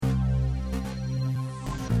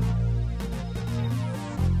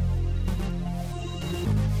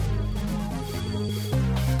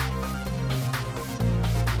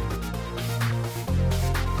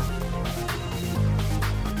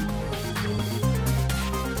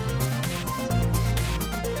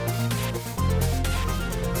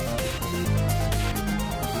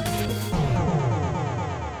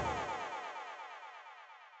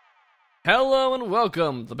Hello and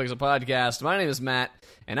welcome to the Pixel Podcast. My name is Matt,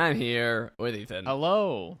 and I'm here with Ethan.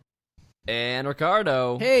 Hello. And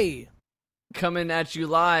Ricardo. Hey. Coming at you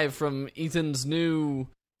live from Ethan's new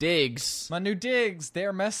digs. My new digs,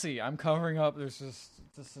 they're messy. I'm covering up. There's just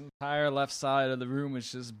this entire left side of the room is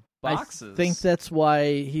just boxes. I think that's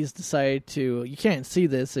why he's decided to... You can't see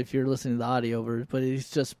this if you're listening to the audio version, but he's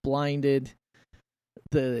just blinded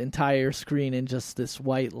the entire screen in just this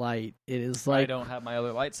white light. It is like... I don't have my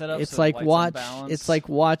other light set up, it's so like the light's it's like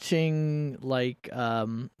watching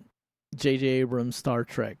J.J. Abrams' Star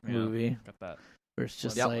Trek movie. Got that. Where it's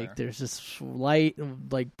just Somewhere. like there's this light,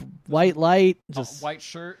 like white light, just white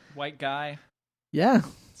shirt, white guy. Yeah,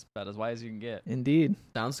 It's about as white as you can get. indeed.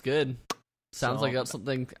 Sounds good. Sounds like that's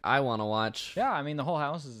something I want to watch. Yeah, I mean the whole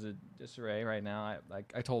house is a disarray right now.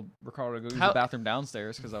 I told Ricardo to go use the bathroom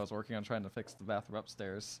downstairs because I was working on trying to fix the bathroom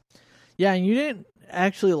upstairs. Yeah, and you didn't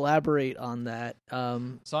actually elaborate on that. So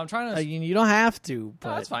I'm trying to. You don't have to, but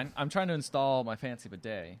No, that's fine. I'm trying to install my fancy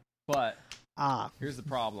bidet, but here's the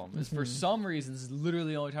problem: is for some reason, this is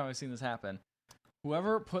literally the only time I've seen this happen.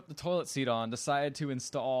 Whoever put the toilet seat on decided to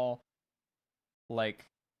install, like,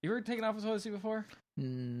 you ever taken off a toilet seat before?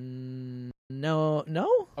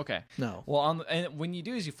 No. Okay. No. Well, and when you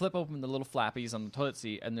do is you flip open the little flappies on the toilet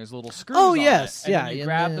seat, and there's little screws. Oh, on yes, it, and yeah, then you and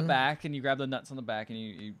grab the then- back, and you grab the nuts on the back, and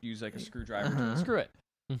you use like a screwdriver to Uh-huh. unscrew it.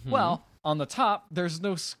 Well, on the top, there's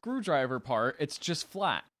no screwdriver part; it's just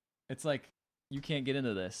flat. It's like you can't get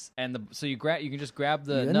into this, and so you can just grab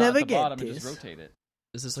the You'll nut never at the get bottom and this. just rotate it.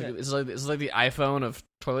 Is this like the iPhone of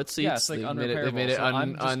toilet seats? Yeah, it's like unrepairable. They made it so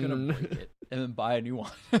I'm just gonna break it and then buy a new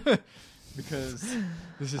one because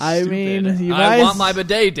this is I stupid. mean, you I might want my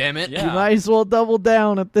bidet, damn it. Yeah. you might as well double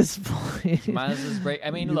down at this point. might as well just break.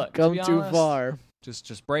 I mean, You've look, come to be too honest, far.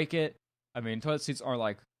 Just break it. I mean, toilet seats are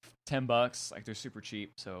like $10. Like they're super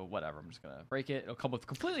cheap, so whatever. I'm just gonna break it. It'll come with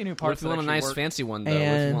completely new What parts. if you want a that actually nice work. fancy one, though? What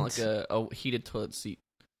if you want And- like a heated toilet seat?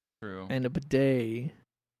 True. And a bidet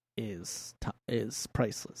is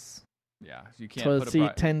priceless. Yeah, you can't Toilet put a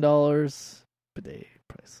seat $10. Bidet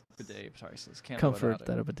priceless. bidet priceless. Can't live Comfort without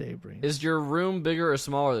that it. a bidet brings. Is your room bigger or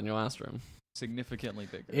smaller than your last room? Significantly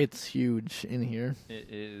bigger. It's huge in here. It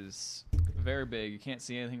is very big. You can't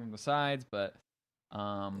see anything from the sides, but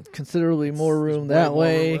Considerably more There's room way that more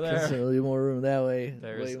way. room over there. Considerably more room that way.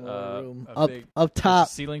 There's, way more room a up big- up there's top.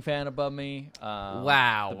 a ceiling fan above me.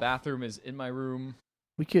 Wow. The bathroom is in my room.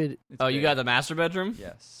 We could. It's Oh, you big. got the master bedroom?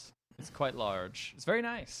 Yes, it's quite large. It's very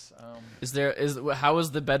nice. How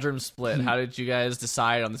was the bedroom split? How did you guys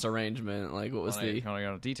decide on this arrangement? Like, what was the?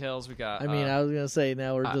 on details? We got. I mean, I was gonna say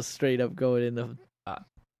now we're just straight up going into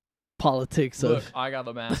politics look. of. I got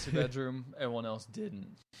the master bedroom. Everyone else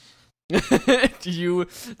didn't. you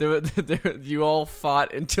all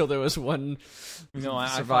fought until there was one I fought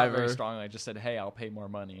survivor. very strongly. I just said, "Hey, I'll pay more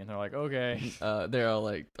money," and they're like, "Okay." They're all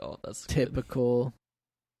like, "Oh, that's good." Typical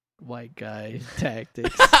white guy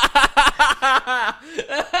tactics.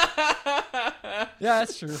 Yeah,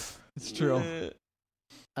 that's true. It's true.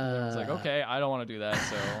 Uh, It's like, okay, I don't want to do that.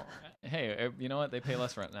 So, hey, you know what? They pay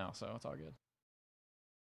less rent now, so it's all good.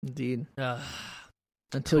 Indeed. Uh,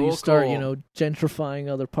 Until cool, you start, cool. gentrifying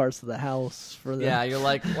other parts of the house for them. yeah, you're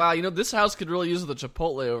like, wow, this house could really use the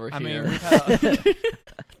Chipotle over I here. mean,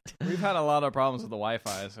 we've had a lot of problems with the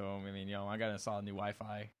Wi-Fi, so I mean, I got to install a new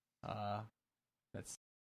Wi-Fi. That's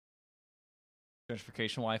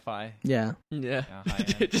gentrification Wi-Fi. Yeah. yeah,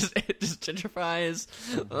 high-end. it just gentrifies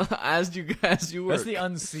as you work. That's the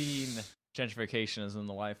unseen gentrification is in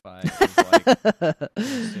the Wi-Fi. It's like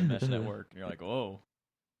just a mesh network. And you're like, whoa.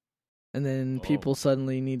 And then Whoa. people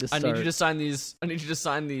suddenly need to I start. need you to sign these. I need you to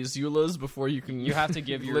sign these EULAs before you can. You have to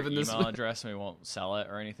give your live in this. email address, and we won't sell it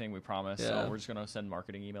or anything. We promise. Yeah. So we're just gonna send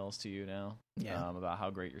marketing emails to you now. Yeah. About how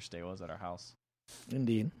great your stay was at our house.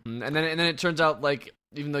 Indeed. And then it turns out like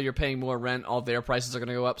even though you're paying more rent, all their prices are going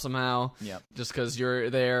to go up somehow. Yep. Just because you're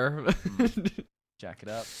there. Jack it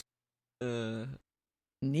up.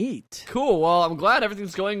 Neat. Cool. Well, I'm glad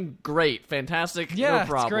everything's going great. Fantastic. Yeah, no it's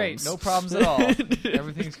problems. great. No problems at all.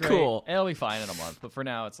 Everything's great. Cool. It'll be fine in a month, but for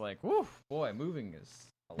now, it's like, whoo, boy, moving is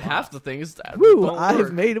a lot. Half the things that Woo! don't I've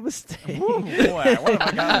work. made a mistake. Woo, boy, what have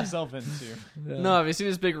I got myself into? No, have you seen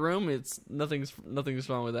this big room? It's nothing's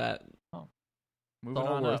wrong with that. Moving It's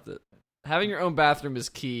all on worth up. it. Having your own bathroom is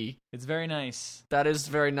key. It's very nice. That is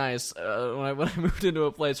very nice. When I moved into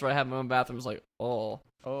a place where I have my own bathroom, it's like, oh,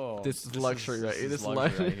 Oh, this is luxury, right? This This is is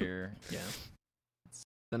luxury lu- right here. Yeah.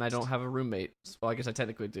 then I don't have a roommate. Well, I guess I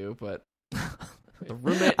technically do, but The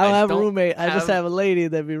roommate. I don't have a roommate. I just have a lady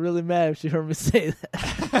that'd be really mad if she heard me say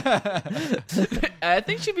that. I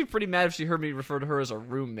think she'd be pretty mad if she heard me refer to her as a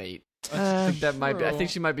roommate. I think that might be. I think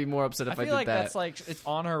she might be more upset if I did feel like that. That's like it's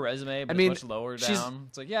on her resume, but I mean, it's much lower down.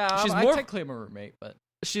 It's like, yeah, she's I more technically am a roommate, but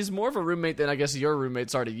she's more of a roommate than I guess your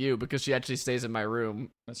roommates are to you, because she actually stays in my room.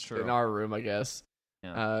 That's true. In our room, I guess.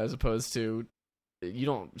 Yeah. As opposed to, you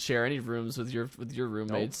don't share any rooms with your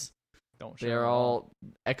roommates. Nope. Don't share. They are all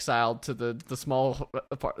exiled to the small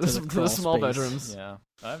to the small bedrooms. Yeah,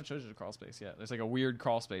 I haven't chosen a crawl space yet. There's like a weird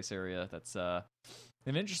crawl space area that's an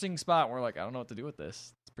interesting spot where like I don't know what to do with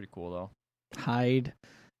this. It's pretty cool though. Hide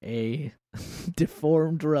a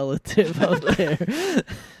deformed relative out there.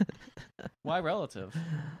 Why relative?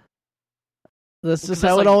 That's just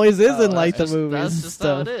how it always is in like the movies. That's just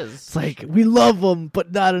how it is. It's like we love them,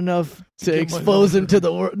 but not enough to expose them to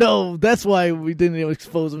the world. No, that's why we didn't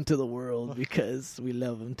expose them to the world, because we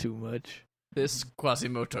love them too much. This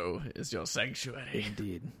Quasimodo is your sanctuary.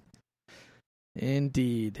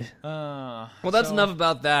 Indeed. Well, that's enough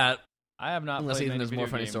about that. I have not unless played Ethan many has more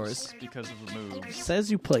funny games stories because of the moves.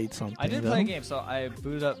 Says you played something. I did play a game, so I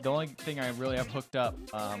booted up. The only thing I really have hooked up,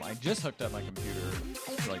 I just hooked up my computer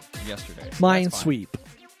like yesterday. So Minesweep.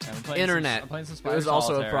 Internet. I'm playing some it Spider was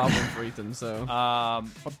also Solitaire. a problem for Ethan. So, I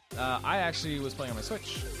actually was playing on my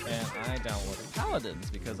Switch, and I downloaded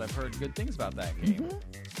Paladins because I've heard good things about that game. Mm-hmm.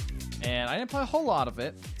 And I didn't play a whole lot of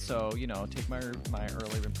it, so take my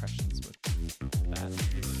early impressions with that.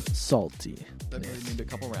 Salty. I need a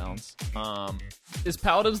couple rounds. Is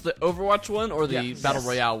Paladins the Overwatch one or the Battle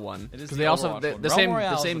Royale one? It is because they also the same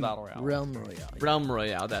Battle Royale. Realm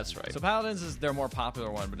Royale. That's right. So Paladins is their more popular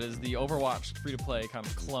one, but it is the Overwatch free-to-play kind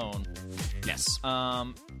of clone. Yes.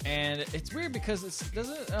 And it's weird because it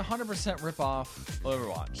doesn't 100% rip off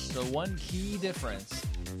Overwatch. So one key difference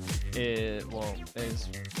is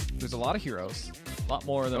there's a lot of heroes, a lot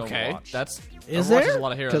more than Overwatch. Is Overwatch there? has a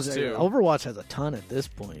lot of heroes too. Overwatch has a ton at this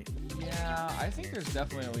point. Yeah, I think there's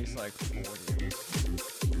definitely at least like 40.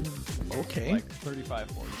 Okay. Like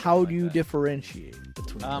 35, 40. How do you differentiate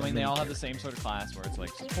between I mean, they all have the same sort of class where it's like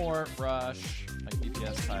support, rush, like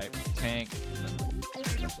DPS type, tank, and then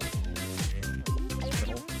like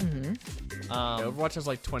middle. Mm-hmm. Overwatch has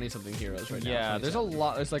like 20-something heroes right now. Yeah, there's a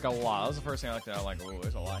lot. There's like a lot. That was the first thing I looked at. I'm like, oh,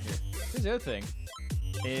 there's a lot here. Here's the other thing.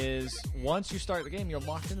 Is once you start the game, you're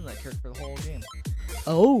locked into that character for the whole game.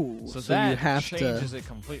 Oh, so that you have changes it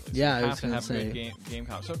completely. So yeah, you I have was to have say. good game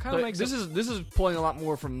count. So it kind of makes this is pulling a lot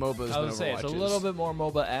more from MOBAs. I would say it's a little bit bit more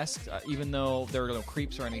MOBA-esque, even though there are no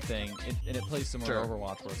creeps or anything. And it plays similar to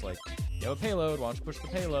Overwatch, where it's like you have a payload. Why don't you push the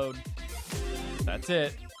payload? That's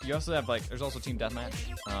it. You also have there's also team deathmatch,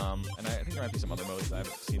 and I think there might be some other modes. I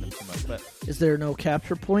haven't seen them too much, but is there no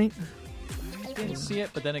capture point? I didn't see it,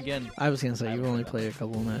 but then again, I was gonna say you only played a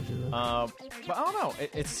couple of matches. But I don't know.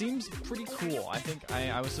 It seems pretty cool. I think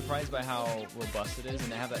I was surprised by how robust it is,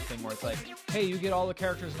 and they have that thing where it's like, hey, you get all the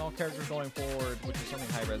characters and all characters going forward, which is something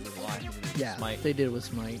high res is alive. Yeah, Smite. They did it with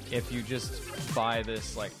Smite. If you just buy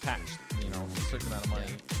this patch, a certain amount of money.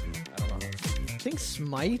 I don't know. I think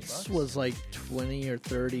Smite's was like 20 or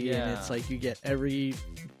 30, and it's like you get every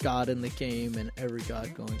god in the game and every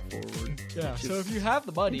god going forward. Yeah. So if you have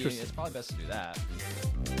the money, it's probably best to do that.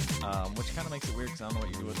 Which kind of makes it weird because I don't know what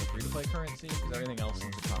you do with the free-to-play currency because everything else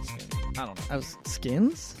seems to cost skins. I don't know.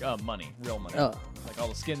 Skins? Money, real money. Oh. Like all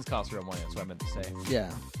the skins cost real money. That's what I meant to say.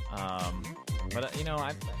 Yeah. But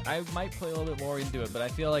I might play a little bit more into it, but I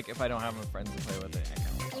feel like if I don't have enough friends to play with it, I kind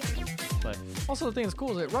of. But also the thing that's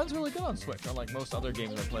cool is it runs really good on Switch. Unlike most other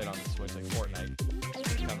games I've played on the Switch, like Fortnite,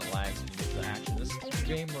 it kind of lags when you get to the action. This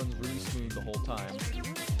game runs really smooth the whole time.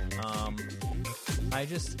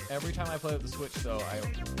 Every time I play with the Switch, though, I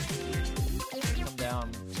come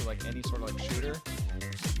down to any sort of shooter.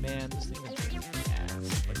 Man, this thing is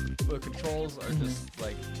ass. The controls are just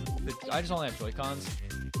I just only have Joy-Cons.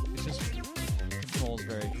 It's just controls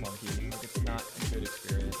very clunky. It's not a good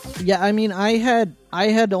experience. Yeah, I mean, I had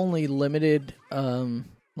only limited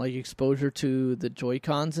exposure to the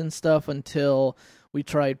Joy-Cons and stuff until we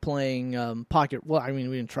tried playing Pocket. Well, I mean,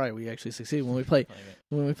 we didn't try it. We actually succeeded when we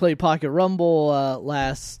played Pocket Rumble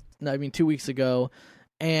 2 weeks ago,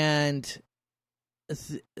 and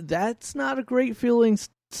that's not a great feeling.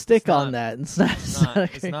 Stick on that. It's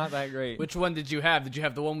not that great. Which one did you have? Did you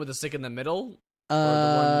have the one with the stick in the middle? Or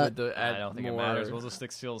the one with the I don't think it matters. Will the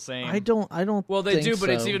sticks feel the same? I don't. Well, they do, but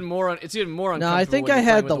so. it's even more uncomfortable. No, I think I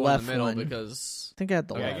had the left one because I think I had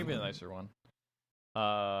the left. Yeah, give me the nicer one.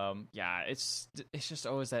 Yeah, it's just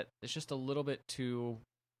always that. It's just a little bit too.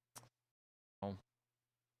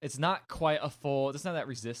 It's not quite a full. It's not that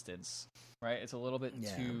resistance, right? It's a little bit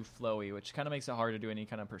too flowy, which kind of makes it hard to do any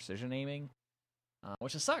kind of precision aiming.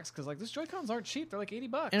 which it sucks because like these Joy-Cons aren't cheap. They're like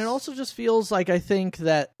 $80. And it also just feels like I think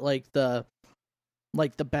that like the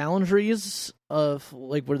boundaries of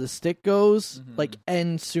like where the stick goes like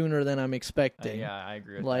end sooner than I'm expecting. Yeah, I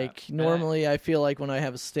agree with like that. Normally I feel like when I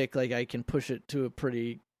have a stick like I can push it to a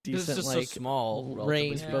pretty decent it's just like so small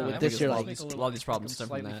range, but with this you're like a lot of these problems stem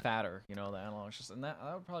from slightly that. fatter, the analog. It's just, and that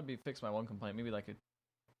would probably be fixed my one complaint. Maybe like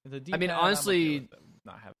the D-pad, I mean, honestly, okay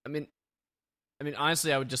not having. I mean,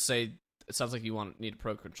 honestly, I would just say it sounds like you need a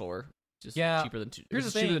pro controller. Just cheaper than two. Here's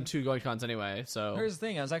the cheaper thing. than two Joy-Cons anyway. So here's the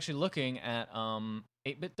thing. I was actually looking at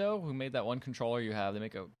 8-Bit Dough, who made that one controller you have. They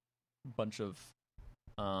make a bunch of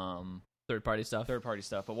third-party stuff.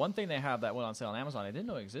 But one thing they have that went on sale on Amazon, I didn't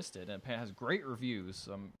know existed, and it has great reviews.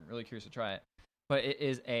 So I'm really curious to try it. But it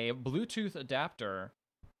is a Bluetooth adapter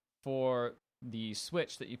for the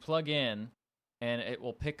Switch that you plug in, and it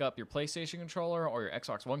will pick up your PlayStation controller or your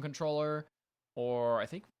Xbox One controller, or I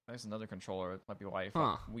think there's another controller. It might be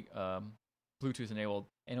Wi-Fi. Bluetooth enabled,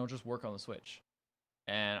 and it'll just work on the Switch.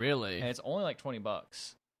 And really, and it's only like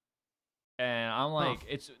 $20. And I'm like,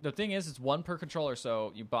 the thing is, it's one per controller,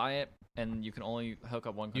 so you buy it, and you can only hook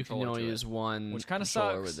up one controller. You can only to use one, which kind of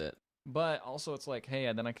controller sucks with it. But also, it's like, hey,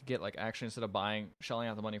 and then I could get like actually instead of shelling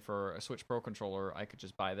out the money for a Switch Pro controller, I could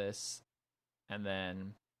just buy this, and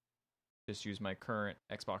then just use my current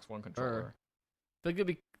Xbox One controller. I think it'd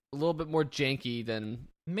be a little bit more janky than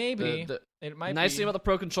maybe. It might. Nice thing about the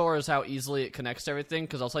Pro controller is how easily it connects to everything.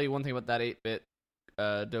 Because I'll tell you one thing about that 8-bit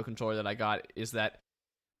Dough controller that I got is that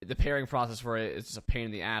the pairing process for it is just a pain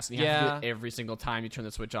in the ass. And you have to do it every single time you turn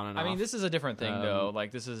the Switch on and off. I mean, this is a different thing though.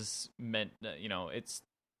 Like this is meant, it's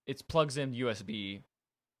plugs in USB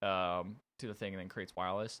to the thing and then creates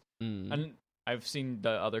wireless. And I've seen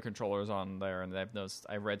the other controllers on there, and I've noticed.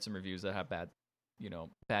 I read some reviews that have bad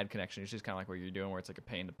connection. It's just kind of like what you're doing, where it's like a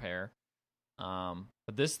pain to pair.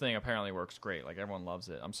 But this thing apparently works great. Like everyone loves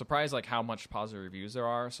it. I'm surprised like how much positive reviews there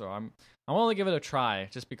are. So I'm willing to give it a try,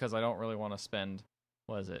 just because I don't really want to spend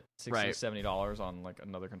 $60, $70 on like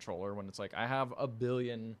another controller when it's like I have a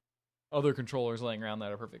billion other controllers laying around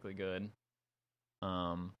that are perfectly good.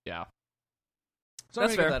 Yeah. So I'm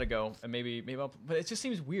gonna give that a go, and maybe I'll. But it just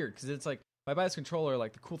seems weird because it's like if I buy this controller,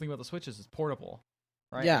 like the cool thing about the Switch is it's portable,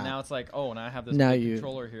 right? Yeah. And now it's like, now I have this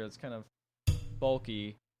controller here that's kind of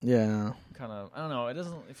bulky. Yeah. Kind of, I don't know.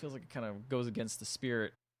 It feels like it kind of goes against the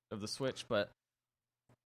spirit of the Switch, but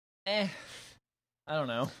I don't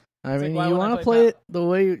know. I mean, you want to play it the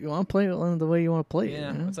way you want to play it the way you want to play it.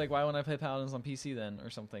 Yeah, it's like, why wouldn't I play Paladins on PC then, or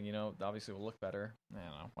something? Obviously it will look better. I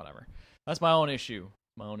don't know, whatever. That's my own issue.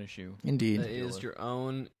 Indeed. That is your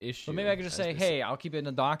own issue. But maybe I could just say, hey, I'll keep it in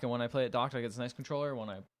the dock, and when I play it docked, I get this nice controller. When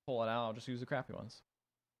I pull it out, I'll just use the crappy ones.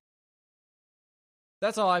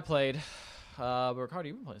 That's all I played. But Ricardo,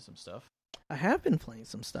 you've been playing some stuff. I have been playing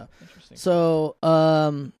some stuff. Interesting. So,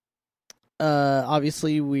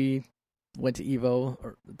 obviously we went to EVO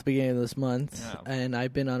at the beginning of this month, and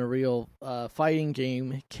I've been on a real fighting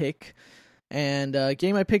game kick. And a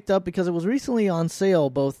game I picked up because it was recently on sale,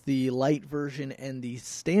 both the light version and the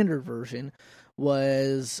standard version,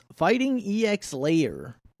 was Fighting EX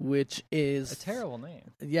Layer, which is a terrible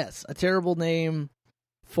name. Yes, a terrible name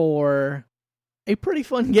for a pretty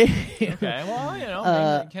fun game. Okay,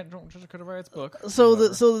 well, don't just write its book. So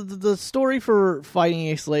the story for Fighting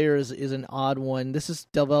EX Layer is an odd one. This is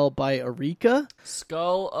developed by Eureka.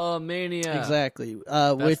 Skullmania. Exactly.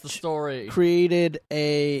 That's which the story. Created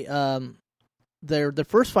a their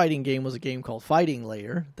first fighting game was a game called Fighting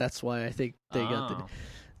Layer. That's why I think they got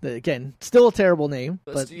the again, still a terrible name,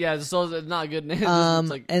 but yeah, it's still not a good name.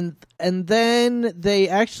 And then they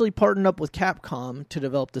actually partnered up with Capcom to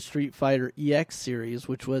develop the Street Fighter EX series,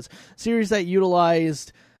 which was a series that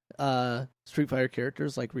utilized Street Fighter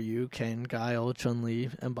characters like Ryu, Ken, Guile, Chun-Li,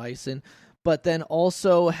 and Bison, but then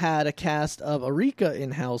also had a cast of Eureka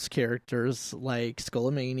in-house characters like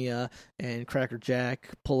Skullmania and Cracker Jack,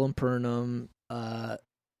 Pullum Pernum,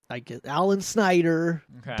 I guess Alan Snyder,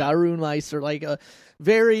 Darun Meister, like a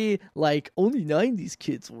very only 90s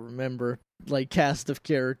kids will remember cast of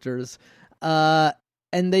characters. And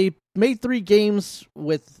they made 3 games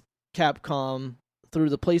with Capcom through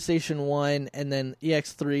the PlayStation 1 and then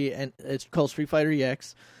EX3, and it's called Street Fighter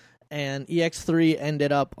EX. And EX3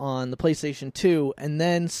 ended up on the PlayStation 2, and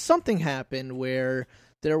then something happened where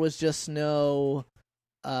there was just no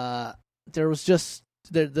the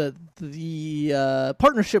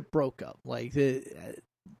partnership broke up.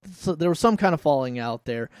 So there was some kind of falling out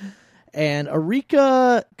there, and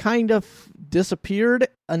Eureka kind of disappeared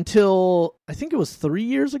until I think it was 3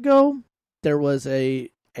 years ago. There was an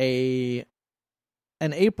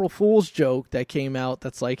April Fool's joke that came out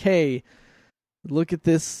that's like, hey, look at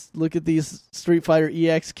this, look at these Street Fighter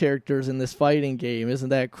EX characters in this fighting game. Isn't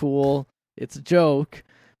that cool? It's a joke.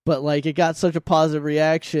 But, like, it got such a positive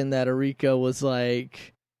reaction that Rico was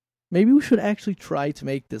like, maybe we should actually try to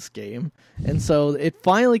make this game. And so it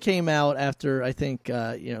finally came out after, I think,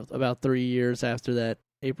 about 3 years after that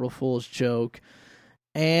April Fool's joke.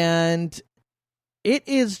 And it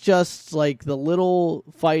is just, like, the little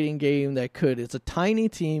fighting game that could. It's a tiny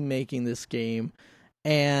team making this game.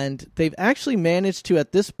 And they've actually managed to,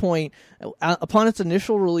 at this point, upon its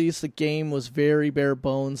initial release, the game was very bare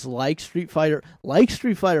bones, like Street Fighter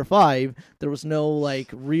 5. There was no like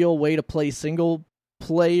real way to play single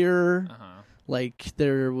player. Like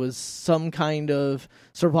there was some kind of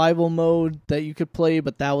survival mode that you could play,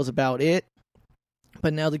 but that was about it.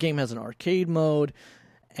 But now the game has an arcade mode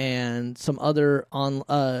and some other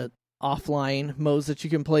offline modes that you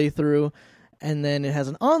can play through, and then it has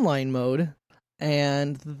an online mode.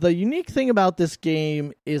 And the unique thing about this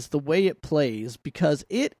game is the way it plays, because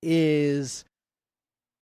it does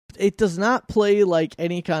not play like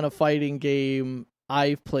any kind of fighting game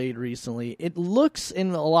I've played recently. It looks in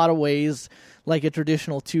a lot of ways like a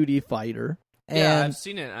traditional 2D fighter. Yeah, I've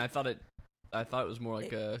seen it. And I thought it was more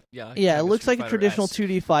like a it looks like a traditional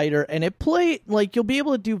 2D fighter, and it like you'll be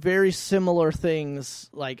able to do very similar things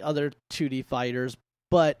like other 2D fighters,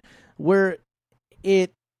 but where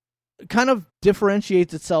it kind of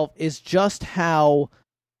differentiates itself is just how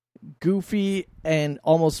goofy and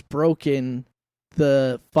almost broken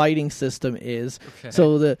the fighting system is. Okay.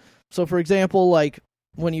 So for example, like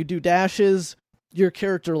when you do dashes, your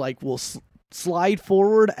character like will slide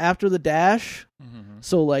forward after the dash. Mm-hmm.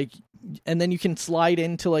 So like, and then you can slide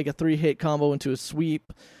into like a 3-hit combo into a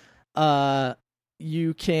sweep.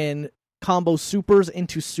 You can combo supers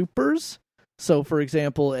into supers. So for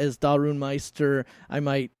example, as Darun Meister, I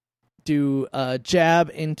might do a jab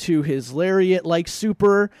into his lariat like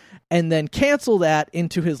super, and then cancel that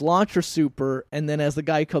into his launcher super, and then as the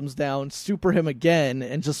guy comes down, super him again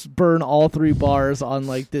and just burn all 3 bars on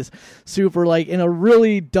like this super, like in a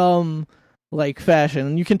really dumb like fashion.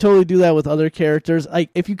 And you can totally do that with other characters. Like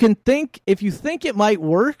if you think it might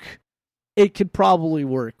work, it could probably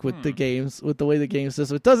work with the games, with the way the game says.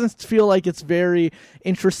 So it doesn't feel like it's very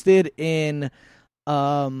interested in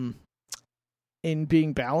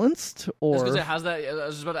being balanced, or how's that? I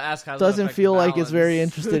was just about to ask. How doesn't feel like it's very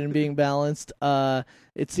interested in being balanced.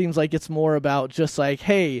 It seems like it's more about just like,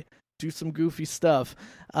 hey, do some goofy stuff,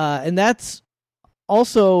 and that's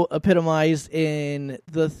also epitomized in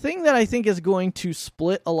the thing that I think is going to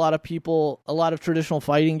split a lot of people, a lot of traditional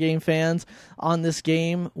fighting game fans on this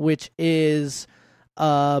game, which is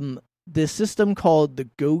this system called the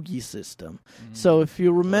Gogi system. So if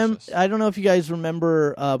you remember, I don't know if you guys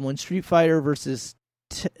remember when Street Fighter versus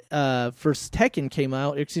Tekken came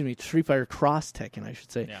out, Street Fighter Cross Tekken, I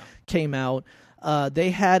should say, came out,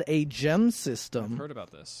 they had a gem system. I've heard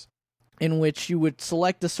about this. In which you would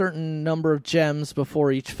select a certain number of gems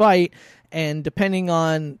before each fight, and depending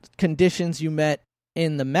on conditions you met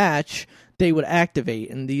in the match, they would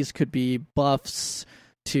activate, and these could be buffs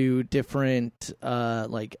to different,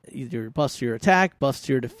 like either buffs to your attack, buffs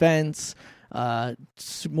to your defense,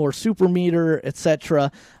 more super meter,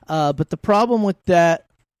 etc. But the problem with that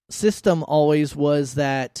system always was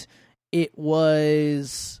that it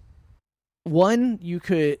was, one, you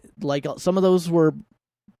could, like, some of those were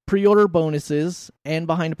pre-order bonuses and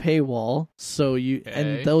behind a paywall, so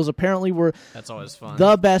and those apparently were that's always fun,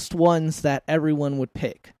 the best ones that everyone would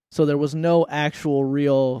pick. So there was no actual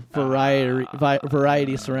real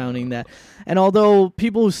variety surrounding that. And although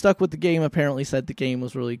people who stuck with the game apparently said the game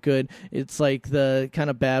was really good, it's like the kind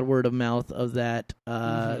of bad word of mouth of that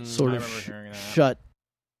sort of shut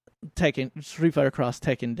Street Fighter Cross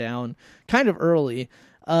Tekken down kind of early.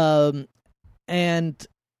 And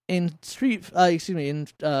in Fighting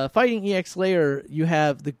EX Layer, you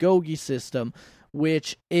have the Gogi system,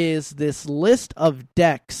 which is this list of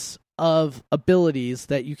decks of abilities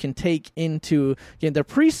that you can take into, again, they're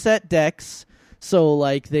preset decks, so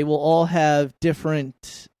like they will all have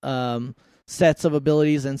different sets of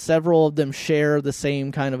abilities, and several of them share the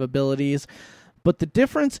same kind of abilities. But the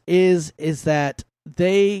difference is that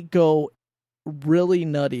they go really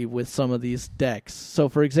nutty with some of these decks. So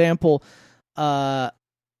for example,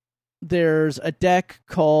 there's a deck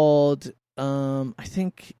called,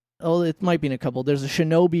 it might be in a couple. There's a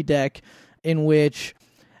Shinobi deck in which,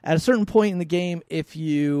 at a certain point in the game, if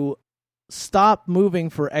you stop moving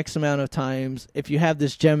for X amount of times, if you have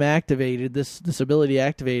this gem activated, this ability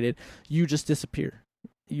activated, you just disappear.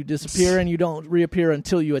 You disappear and you don't reappear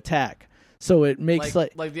until you attack. So it makes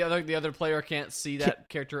like the other player can't see that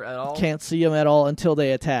character at all. Can't see him at all until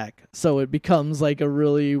they attack. So it becomes like a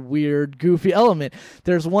really weird, goofy element.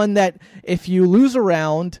 There's one that if you lose a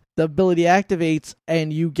round, the ability activates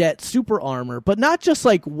and you get super armor, but not just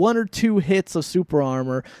like 1 or 2 hits of super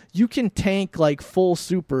armor. You can tank like full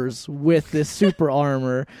supers with this super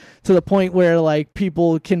armor to the point where like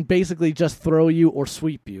people can basically just throw you or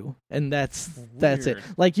sweep you, and that's it.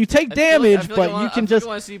 Like you take damage, but you can just. I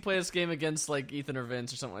want to see you play this game against like Ethan or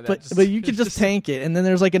Vince or something like that. But you can just tank it, and then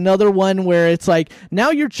there's like another one where it's like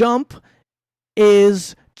now your jump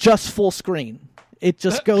is just full screen. It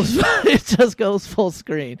just goes. It just goes full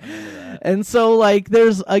screen, and so like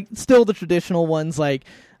there's still the traditional ones like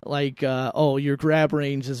your grab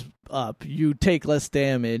range is up. You take less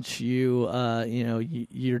damage.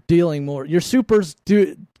 You're dealing more. Your supers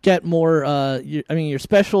do get more. Your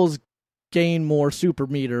specials gain more super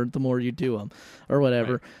meter the more you do them, or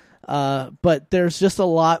whatever. Right. But there's just a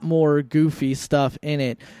lot more goofy stuff in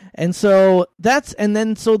it. And so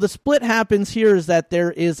so the split happens here is that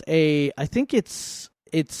there is I think it's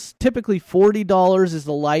typically $40 is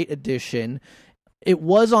the light edition. It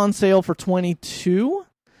was on sale for $22,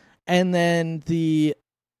 and then the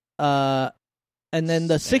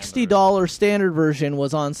 $60 standard version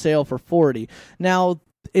was on sale for $40. Now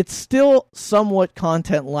it's still somewhat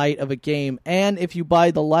content light of a game, and if you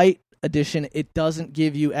buy the light edition, it doesn't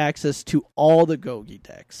give you access to all the Gogi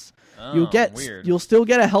decks. Oh, you'll still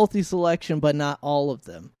get a healthy selection, but not all of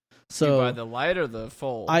them. So you buy the light or the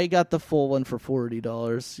full? I got the full one for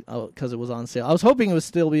 $40 because it was on sale. I was hoping it would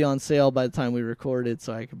still be on sale by the time we recorded,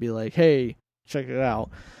 so I could be like, "Hey, check it out."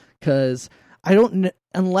 Because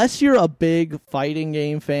unless you're a big fighting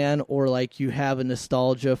game fan or like you have a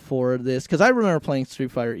nostalgia for this. Because I remember playing Street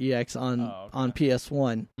Fighter EX on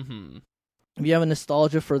PS1. Mm-hmm. If you have a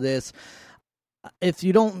nostalgia for this, if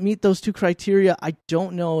you don't meet those 2 criteria, I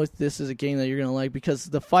don't know if this is a game that you're going to like, because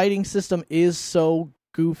the fighting system is so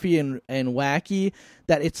goofy and wacky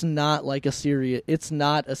that it's not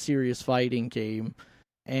a serious fighting game.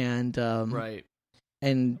 And right.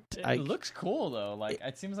 And it looks cool though. Like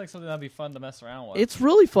it seems like something that'd be fun to mess around with. It's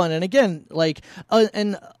really fun, and again,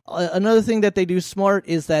 another thing that they do smart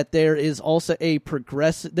is that there is also a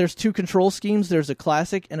progressive. There's 2 control schemes. There's a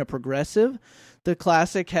classic and a progressive. The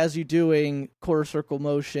classic has you doing quarter circle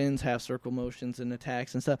motions, half circle motions, and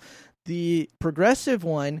attacks and stuff. The progressive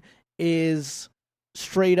one is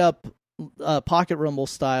straight up Pocket Rumble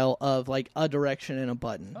style of like a direction and a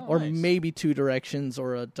button, or nice. Maybe 2 directions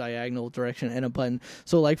or a diagonal direction and a button.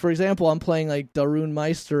 So like, for example, I'm playing like Darun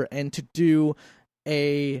Meister, and to do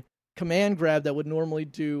a command grab that would normally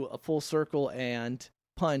do a full circle and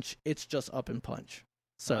punch, it's just up and punch.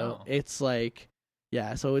 So it's like,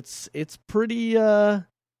 yeah, so it's pretty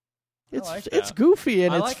it's goofy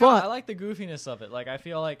and it's fun. I like the goofiness of it. Like I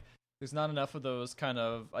feel like there's not enough of those kind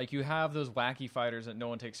of, like, you have those wacky fighters that no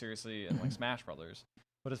one takes seriously in, like, Smash Brothers.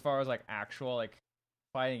 But as far as, like, actual, like,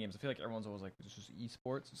 fighting games, I feel like everyone's always like, this is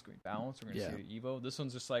esports, it's going to be balanced, we're going to see Evo. This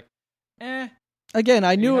one's just like, Again,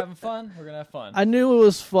 I knew... having fun? We're going to have fun. I knew it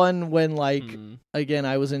was fun when, like, again,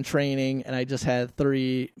 I was in training, and I just had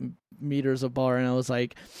 3 meters of bar, and I was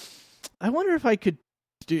like, I wonder if I could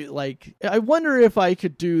do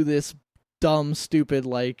this dumb, stupid,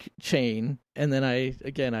 like, chain. And then I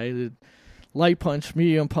did light punch,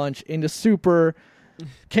 medium punch into super,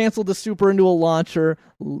 canceled the super into a launcher.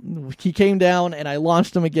 He came down, and I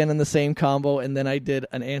launched him again in the same combo, and then I did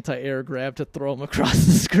an anti-air grab to throw him across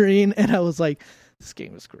the screen, and I was like, this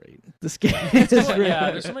game is great. This game is great.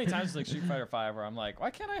 Yeah, there's so many times like Street Fighter 5 where I'm like,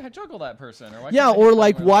 why can't I juggle that person? Or or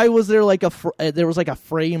like, why was there like there was like a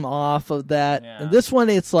frame off of that? Yeah. And this one,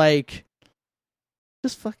 it's like,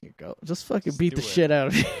 just fucking go. Just fucking beat the shit out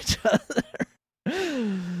of each other.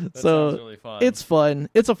 Sounds really fun. It's fun.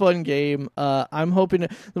 It's a fun game. I'm hoping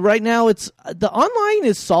right now the online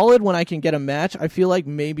is solid when I can get a match. I feel like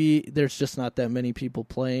maybe there's just not that many people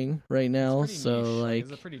playing right now. So niche. Like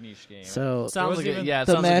it's a pretty niche game. So sounds like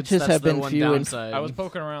the matches have been few and I was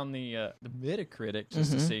poking around the Metacritic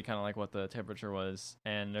just to see kind of like what the temperature was,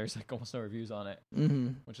 and there's like almost no reviews on it,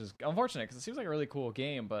 which is unfortunate because it seems like a really cool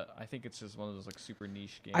game, but I think it's just one of those like super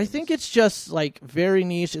niche games. I think it's just like very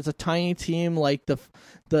niche. It's a tiny team. Like the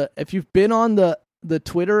if you've been on the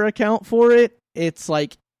Twitter account for it, it's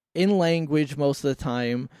like in language most of the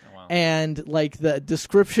time. Oh, wow. And like the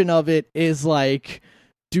description of it is like,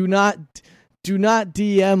 do not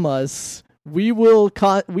DM us. We will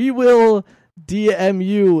DM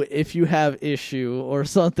you if you have issue or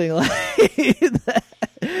something like that.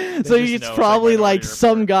 So it's probably like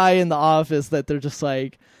some guy in the office that they're just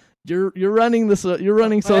like, You're running this. You're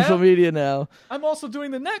running social media now. I'm also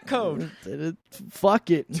doing the netcode.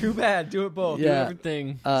 Fuck it. Too bad. Do it both. Do everything.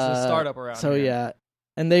 It's a startup around. So here. yeah,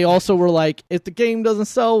 and they also were like, if the game doesn't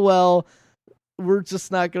sell well, we're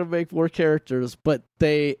just not gonna make more characters. But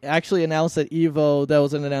they actually announced at EVO. That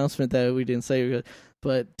was an announcement that we didn't say.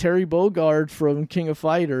 But Terry Bogard from King of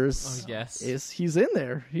Fighters, he's in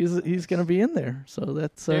there. He's gonna be in there. So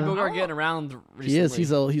that's Terry Bogard getting around recently. He is.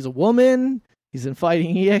 He's a woman. He's in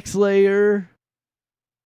Fighting EX Layer.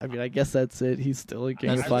 I mean, I guess that's it. He's still in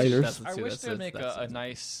King of Fighters. I wish they'd make a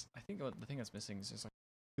nice. I think the thing that's missing is just like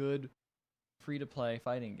good free-to-play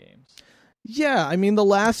fighting games. Yeah, I mean, the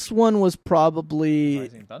last one was probably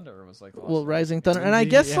Rising Thunder was like Rising Thunder, and I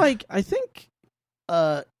guess like I think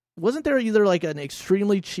wasn't there either like an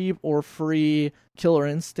extremely cheap or free Killer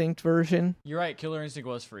Instinct version? You're right. Killer Instinct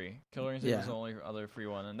was free. Killer Instinct was the only other free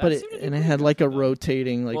one, and it had like a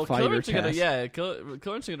rotating like fighter cast.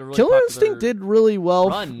 Killer Instinct really Killer Instinct did really well,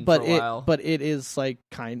 but it is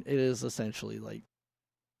essentially like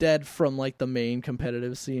dead from like the main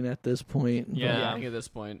competitive scene at this point. Yeah, I think at this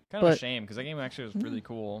point, kind of a shame because that game actually was really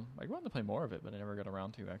cool. I wanted to play more of it, but I never got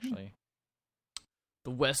around to actually. The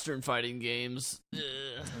Western fighting games,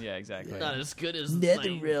 yeah, exactly. Not as good as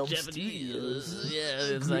NetherRealm Japanese.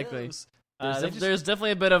 Yeah, exactly. There's definitely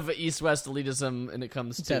a bit of East-West elitism when it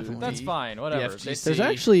comes to. Definitely. That's fine. Whatever. There's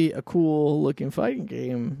actually a cool looking fighting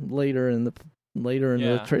game later in the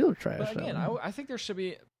trailer trash. But again, I think there should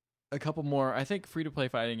be a couple more. I think free-to-play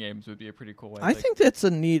fighting games would be a pretty cool way. I think that's a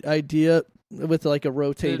neat idea with like a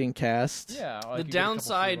rotating cast. Yeah. The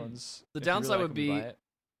downside would be.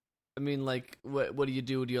 I mean, like, what do you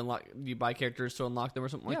do? Do you unlock? Do you buy characters to unlock them or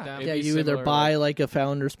something like that? Yeah, you either buy like a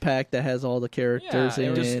founder's pack that has all the characters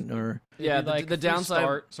in it, or like the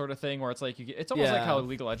downside sort of thing where it's like it's almost like how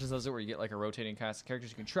League of Legends does it, where you get like a rotating cast of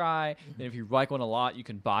characters you can try, and if you like one a lot, you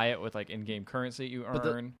can buy it with like in-game currency you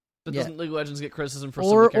earn. But doesn't League of Legends get criticism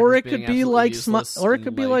for or it could be like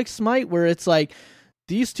Smite, where it's like,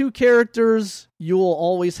 these two characters you will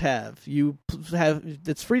always have.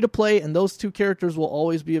 It's free to play, and those two characters will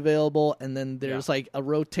always be available. And then there's like a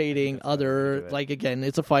rotating other, like again,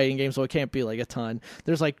 it's a fighting game, so it can't be like a ton.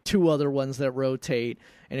 There's like two other ones that rotate,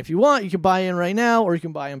 and if you want, you can buy in right now, or you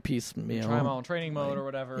can buy in piecemeal. Try them all in training mode or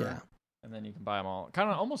whatever, and then you can buy them all. Kind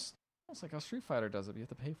of almost like how Street Fighter does it. But you have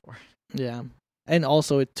to pay for it. Yeah, and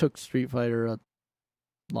also it took Street Fighter a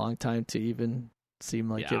long time to even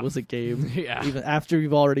seem like it was a game, even after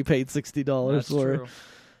you've already paid $60 for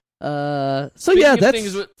it.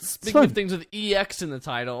 Speaking of things with EX in the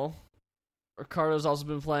title, Ricardo's also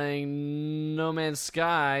been playing No Man's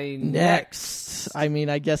Sky Next. I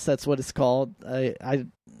mean, I guess that's what it's called.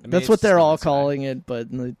 That's what they're all calling it, but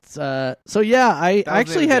it's I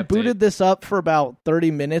actually had booted this up for about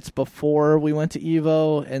 30 minutes before we went to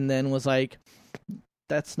EVO, and then was like,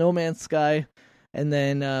 that's No Man's Sky. And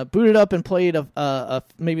then booted up and played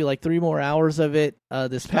maybe like 3 more hours of it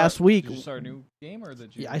this past week. Did you start a new game, or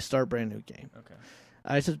did you? Yeah, I start a brand new game. Okay.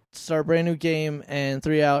 I start a brand new game, and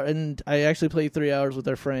 3 hours, and I actually played 3 hours with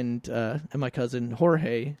our friend and my cousin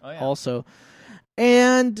Jorge also.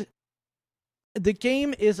 And the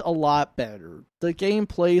game is a lot better. The game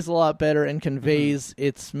plays a lot better and conveys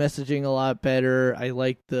its messaging a lot better. I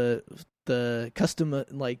like the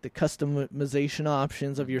customization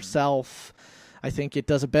options of yourself. I think it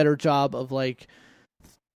does a better job of like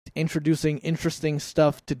introducing interesting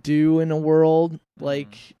stuff to do in a world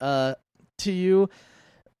like to you.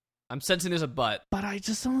 I'm sensing there's a but I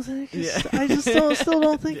just don't think I still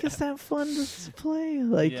don't think it's that fun to play.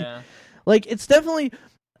 Like it's definitely,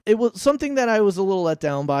 it was something that I was a little let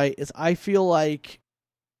down by. Is I feel like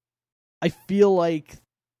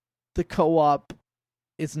the co-op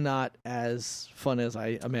is not as fun as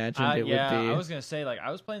I imagined it would be. I was gonna say, like,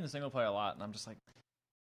 I was playing the single player a lot, and I'm just like,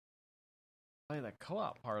 play the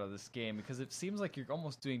co-op part of this game, because it seems like you're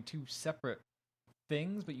almost doing 2 separate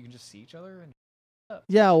things, but you can just see each other.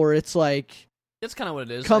 Yeah, or it's like, that's kind of what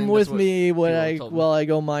it is. Come with me while I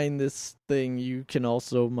go mine this thing. You can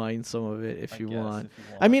also mine some of it if you want.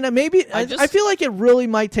 I mean, maybe I feel like it really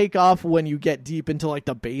might take off when you get deep into like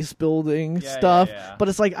the base building stuff. Yeah. But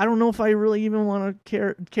it's like, I don't know if I really even want to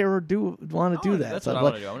care or want to do that. That's what I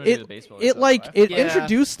want to do. I want to do the base building stuff. It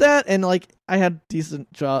introduced that, and like I had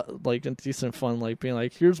decent fun, like being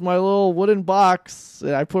like, here's my little wooden box,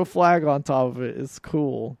 and I put a flag on top of it. It's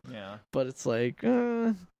cool. Yeah. But it's like.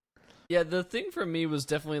 Yeah, the thing for me was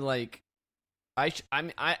definitely like, I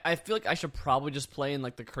feel like I should probably just play in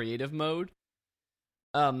like the creative mode.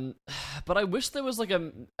 But I wish there was like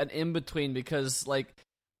an in between, because like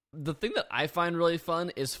the thing that I find really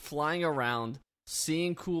fun is flying around,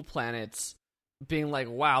 seeing cool planets, being like,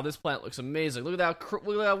 wow, this planet looks amazing. Look at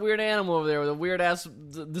that weird animal over there with a weird ass.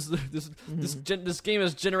 This game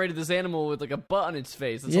has generated this animal with like a butt on its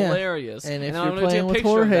face. It's hilarious. And if you're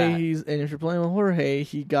playing with Jorge,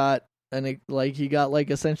 he got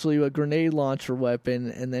essentially a grenade launcher weapon,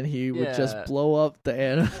 and then he would just blow up the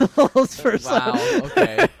animals for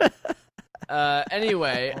okay.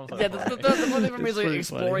 Anyway, the one thing for me is like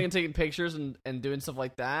exploring and taking pictures and doing stuff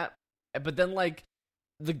like that. But then like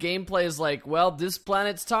the gameplay is like, well, this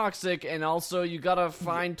planet's toxic, and also you gotta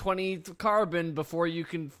find 20 carbon before you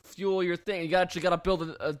can fuel your thing. You actually gotta build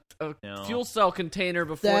a fuel cell container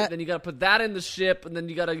before, then you gotta put that in the ship, and then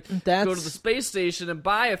you gotta go to the space station and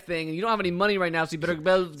buy a thing, and you don't have any money right now, so you better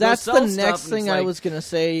go that's sell the next thing I was gonna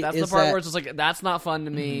say. That's the part where it's just like, that's not fun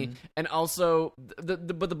to me. And also, but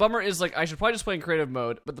the bummer is like, I should probably just play in creative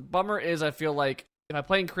mode, but the bummer is I feel like if I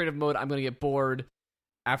play in creative mode, I'm gonna get bored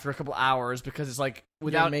after a couple hours, because it's like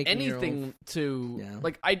without anything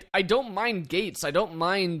like I don't mind gates, I don't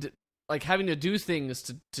mind like having to do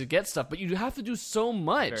things to get stuff, but you have to do so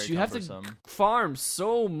much. You have to farm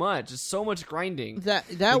so much. It's so much grinding.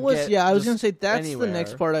 I was gonna say that's the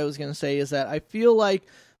next part I was gonna say, is that I feel like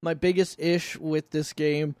my biggest issue with this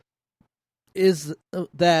game is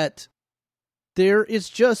that there is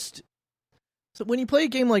just, so when you play a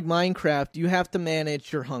game like Minecraft, you have to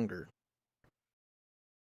manage your hunger.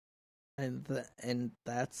 And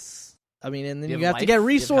that's, I mean, and then you have to get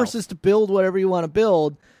resources to build whatever you want to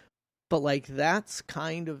build, but like that's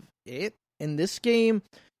kind of it. In this game,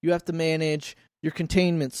 you have to manage your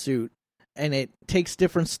containment suit, and it takes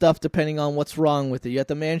different stuff depending on what's wrong with it. You have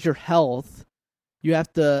to manage your health. You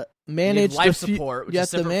have to manage life support. You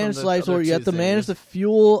have to manage life support. You have to manage the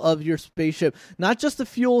fuel of your spaceship, not just the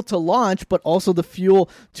fuel to launch, but also the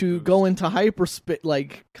fuel to go into hyperspeed.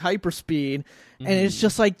 And it's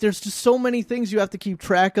just like there's just so many things you have to keep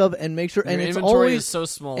track of and make sure. Your and it's inventory always is so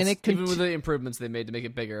small, and even with the improvements they made to make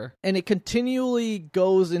it bigger. And it continually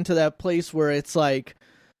goes into that place where it's like,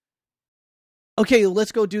 okay,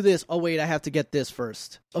 let's go do this. Oh wait, I have to get this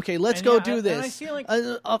first. Okay, let's go do this. And I feel like, I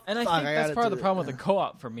think that's part of the problem with the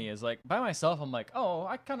co-op for me, is like by myself, I'm like, oh,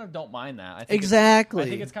 I kind of don't mind that. I think exactly. I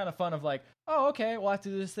think it's kind of fun of like, oh, okay, well, I have to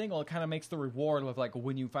do this thing. Well, it kind of makes the reward of like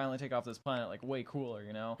when you finally take off this planet like way cooler,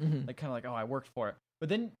 you know? Like kind of like, oh, I worked for it. But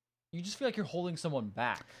then you just feel like you're holding someone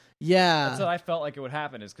back. Yeah. That's what I felt like it would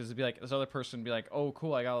happen, is because it'd be like this other person would be like, oh,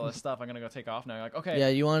 cool, I got all this stuff. I'm going to go take off now. You're like, okay. Yeah,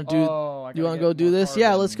 you want to go do this?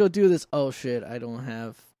 Yeah, let's go do this. Oh, shit, I don't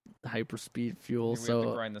have hyperspeed fuel, so we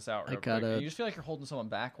have to grind this out real quick. And you just feel like you're holding someone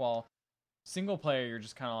back, while single player, you're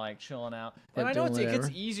just kind of like chilling out. And I know it gets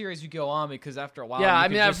easier as you go on, because after a while,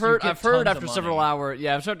 I've heard after several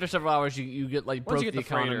hours, you get like broke the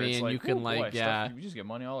economy, and like, you can you just get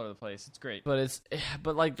money all over the place. It's great. But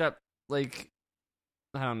like that, like,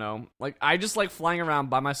 I don't know. Like, I just like flying around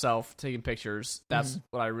by myself, taking pictures. That's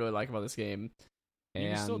what I really like about this game. And you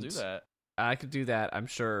can still do that. I could do that, I'm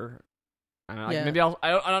sure. I don't know, like, maybe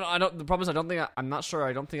I don't. The problem is I'm not sure.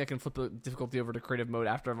 I don't think I can flip the difficulty over to creative mode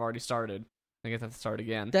after I've already started. I guess I have to start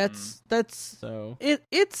again. That's so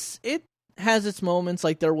it has its moments.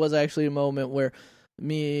 Like there was actually a moment where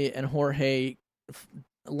me and Jorge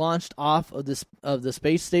launched off of the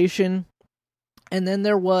space station, and then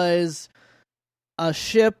there was a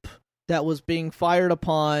ship that was being fired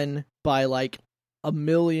upon by like a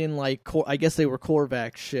million I guess they were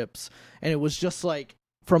Korvax ships, and it was just like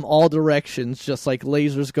from all directions, just like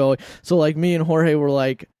lasers going. So like me and Jorge were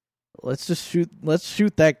like, let's shoot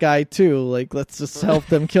that guy too. Like, let's just help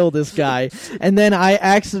them kill this guy. And then I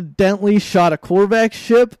accidentally shot a Korvax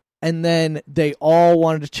ship, and then they all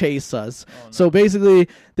wanted to chase us. Oh, no. So basically,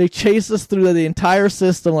 they chased us through the entire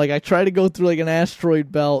system. Like, I tried to go through like an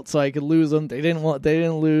asteroid belt so I could lose them. They didn't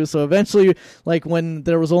lose. So eventually, like when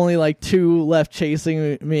there was only like two left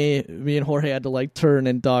chasing me and Jorge had to like turn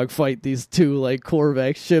and dogfight these two like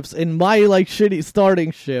Korvax ships in my like shitty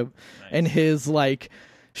starting ship, and his like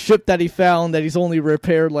ship that he found that he's only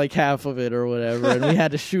repaired like half of it or whatever, and we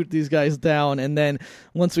had to shoot these guys down. And then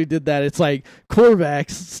once we did that, it's like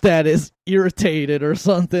Korvax status irritated or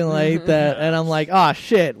something like that, and I'm like, oh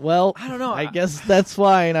shit, well, I don't know, I guess that's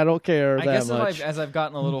fine, I don't care that much. As I've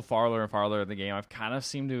gotten a little farther and farther in the game, I've kind of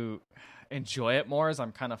seemed to enjoy it more, as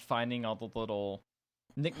I'm kind of finding all the little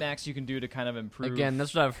knickknacks you can do to kind of improve. Again,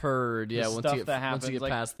 that's what I've heard. Yeah, once you get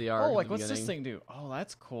like, past the arc. Oh, like what's this thing do? Oh,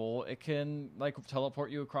 that's cool. It can like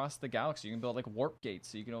teleport you across the galaxy. You can build like warp gates,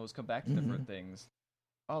 so you can always come back to different things.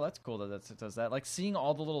 Oh, that's cool that it does that. Like seeing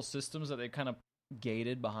all the little systems that they kind of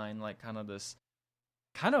gated behind, like kind of this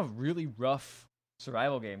kind of really rough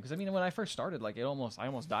survival game. Because I mean, when I first started, like I almost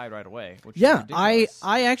died right away. Which yeah, is ridiculous.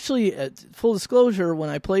 I actually, full disclosure, when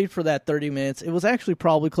I played for that 30 minutes, it was actually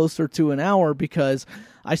probably closer to an hour because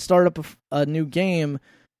I started up a new game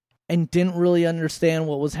and didn't really understand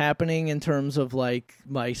what was happening in terms of like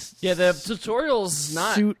my the tutorial's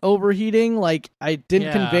not suit overheating. Like I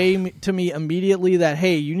didn't convey to me immediately that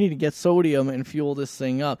hey, you need to get sodium and fuel this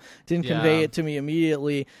thing up. Didn't convey it to me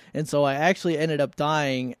immediately, and so I actually ended up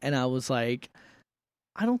dying. And I was like,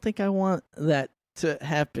 I don't think I want that to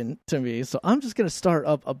happen to me. So I'm just gonna start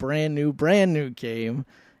up a brand new game,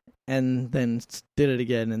 and then did it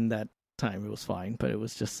again, and that time it was fine, but it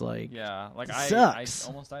was just like I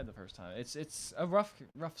almost died the first time. It's a rough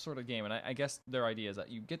sort of game, and I guess their idea is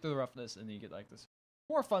that you get through the roughness and then you get like this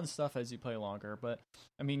more fun stuff as you play longer. But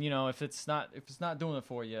I mean, if it's not doing it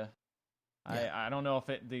for you, I don't know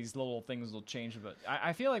if these little things will change. But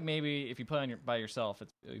I feel like maybe if you play by yourself,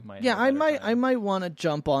 you might. Yeah, I might want to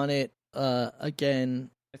jump on it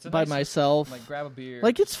again. By myself, like grab a beer.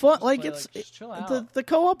 Like it's fun. Like just chill out. The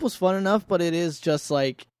co-op was fun enough, but it is just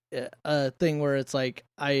like a thing where it's like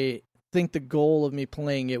I think the goal of me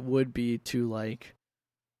playing it would be to like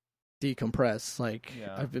decompress. Like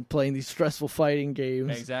I've been playing these stressful fighting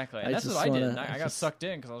games. Exactly, and that's what I did. I got sucked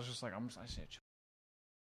in because I was just like, I'm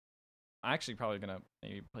actually probably gonna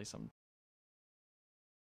maybe play some.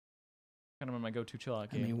 Kind of my go-to chill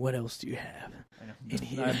out game. I mean, what else do you have? I know. In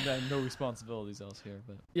here? I have no responsibilities else here,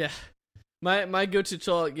 but my go-to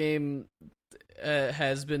chill out game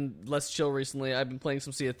has been less chill recently. I've been playing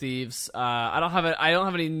some Sea of Thieves. I don't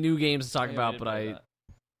have any new games to talk about, but I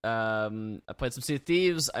played some Sea of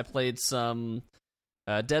Thieves. I played some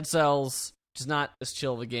Dead Cells, which is not as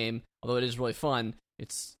chill of a game, although it is really fun.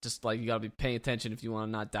 It's just like you gotta be paying attention if you want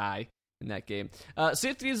to not die in that game. Sea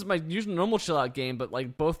of Thieves is my usual normal chill out game, but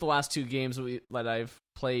like both the last two games that I've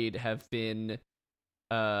played have been,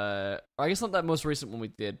 I guess not that most recent one we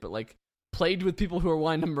did, but like played with people who are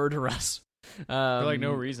wanting to murder us. For like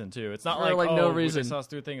no reason too. It's not like no reason. They saw us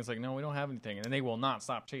do a thing. It's like no, we don't have anything, and then they will not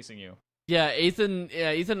stop chasing you. Yeah, Ethan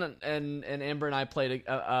and Amber and I played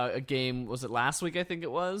a game. Was it last week? I think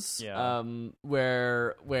it was. Yeah.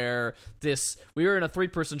 Where we were in a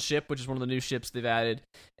 3-person ship, which is one of the new ships they've added,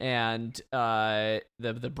 and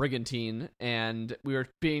the brigantine, and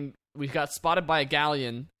we got spotted by a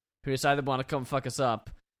galleon who decided to want to come fuck us up,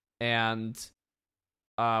 and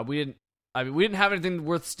we didn't have anything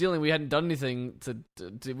worth stealing. We hadn't done anything we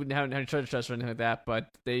didn't have any treasure chests or anything like that, but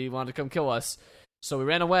they wanted to come kill us. So we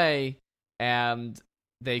ran away, and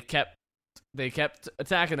they kept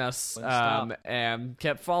attacking us, and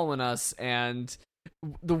kept following us. And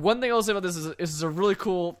the one thing I'll say about this is a really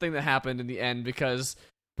cool thing that happened in the end, because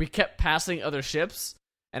we kept passing other ships.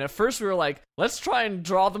 And at first we were like, let's try and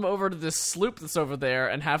draw them over to this sloop that's over there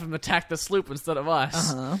and have them attack the sloop instead of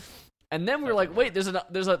us. Uh-huh. And then we were like, wait, there's an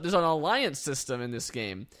alliance system in this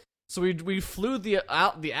game. So we flew the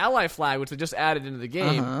ally flag, which they just added into the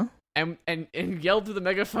game, and yelled through the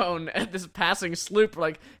megaphone at this passing sloop,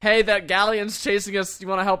 like, hey, that galleon's chasing us. You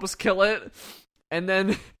want to help us kill it? And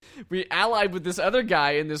then we allied with this other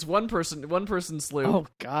guy in this one person sloop. Oh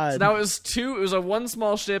God! So now it was a one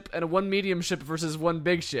small ship and a one medium ship versus one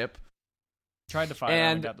big ship. Tried to fight him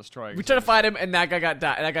and got destroyed. We tried to fight him, and that guy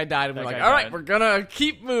died, and we're like, all right, we're gonna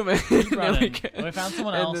keep moving. Keep running. We found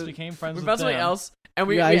someone else, became friends with them. We found somebody else, and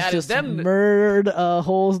we guys added just them. Murdered a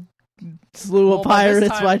whole slew of pirates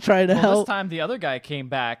by trying to help. This time the other guy came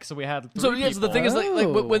back, so we had three So people. So the thing is,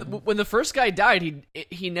 like when the first guy died,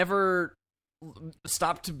 he never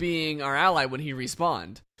stopped being our ally when he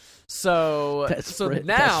respawned. So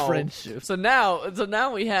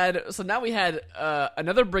now we had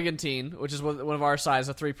another brigantine, which is one of our size,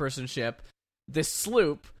 a 3-person ship, this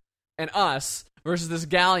sloop, and us versus this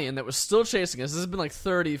galleon that was still chasing us. This has been like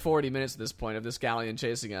 30-40 minutes at this point of this galleon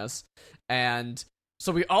chasing us, and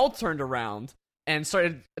so we all turned around and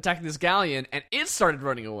started attacking this galleon, and it started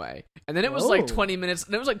running away. And then it was like 20 minutes.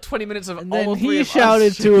 And it was like 20 minutes of and all then three of us. He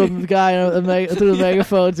shouted to a guy through the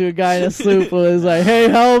megaphone to a guy in a sloop, and was like, "Hey,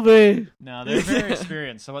 help me!" No, they're very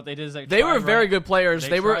experienced. So what they did is they were very good players.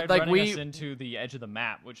 They were like us into the edge of the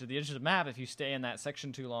map, which at the edge of the map, if you stay in that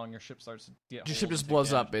section too long, your ship starts to get your ship just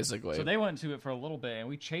blows up basically. So they went to it for a little bit, and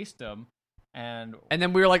we chased them. And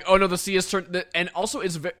then we were like, oh no, the sea has turned. And also,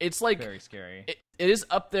 it's like very scary. It is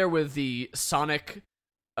up there with the Sonic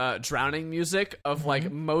drowning music of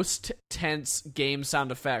like most tense game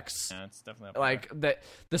sound effects. Yeah, it's definitely up like that.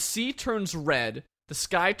 The sea turns red, the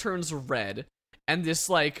sky turns red, and this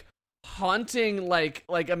like haunting like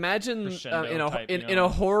imagine in a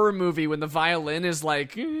horror movie when the violin is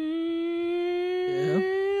like.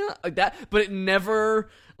 like that, but it never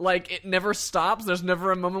stops. There's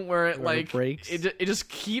never a moment where it breaks. It just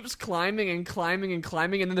keeps climbing and climbing and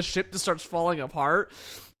climbing, and then the ship just starts falling apart.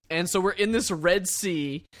 And so we're in this Red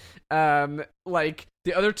Sea. Like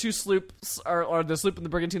the other two sloops or the sloop and the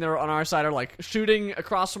brigantine that are on our side are like shooting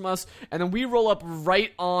across from us, and then we roll up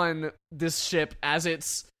right on this ship as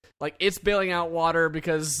it's bailing out water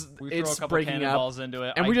because it's breaking up, into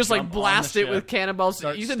it. And we just blast it with cannonballs.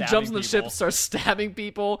 Ethan jumps on the ship, starts stabbing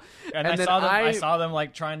people, and then I saw them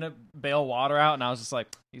like trying to bail water out, and I was just like,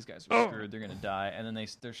 these guys are screwed. They're gonna die. And then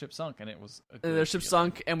their ship sunk, and it was their ship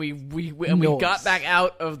sunk, and we got back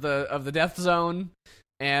out of the death zone,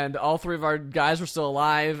 and all three of our guys were still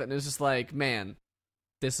alive, and it was just like, man,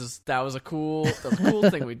 that was a cool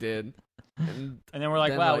thing we did. And then we're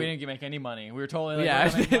like, wow, we didn't make any money. We were totally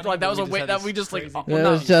like that was a way that we just like. It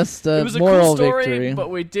was just a moral victory. But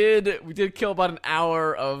we did kill about an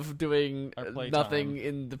hour of doing nothing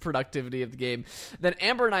in the productivity of the game. Then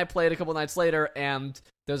Amber and I played a couple nights later, and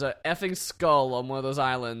there's a effing skull on one of those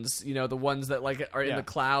islands. You know, the ones that like are in the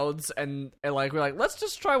clouds, and like we're like, let's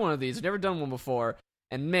just try one of these. We've never done one before.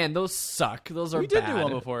 And man, those suck. Those are bad. We did do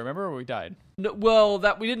one before. Remember where we died? No, well,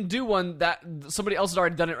 that we didn't do one. That somebody else had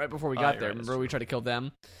already done it right before we got there. Right, remember, we tried to kill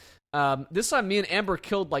them. This time, me and Amber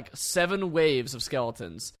killed like 7 waves of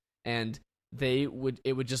skeletons, and it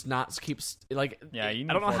would just not keep like. Yeah, I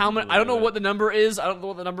don't know how many. I don't know what the number is.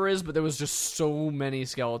 But there was just so many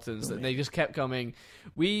skeletons that they just kept coming.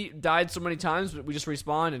 We died so many times, but we just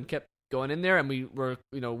respawned and kept going in there, and we were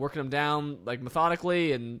working them down like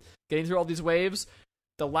methodically and getting through all these waves.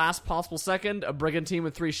 The last possible second, a brigantine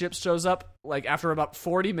with 3 ships shows up, like, after about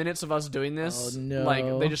 40 minutes of us doing this. Oh, no. Like,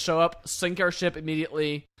 they just show up, sink our ship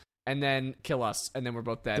immediately, and then kill us, and then we're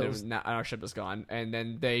both dead, and our ship is gone. And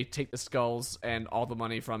then they take the skulls and all the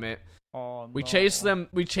money from it. Oh, no. We chased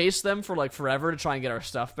them for, like, forever to try and get our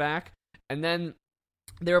stuff back, and then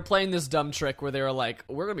they were playing this dumb trick where they were like,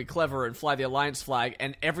 we're going to be clever and fly the Alliance flag,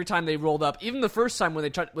 and every time they rolled up, even the first time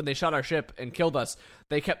when they shot our ship and killed us,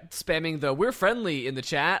 they kept spamming the "we're friendly" in the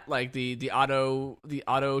chat, like the auto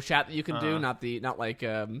chat that you can do, not like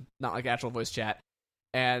actual voice chat.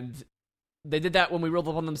 And they did that when we rolled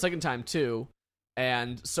up on them the second time too.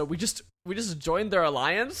 And so we just joined their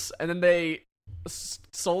alliance, and then they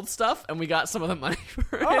sold stuff, and we got some of the money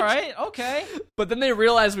for it. All right, okay. But then they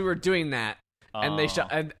realized we were doing that. And they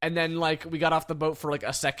shot, and then like we got off the boat for like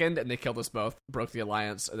a second, and they killed us both, broke the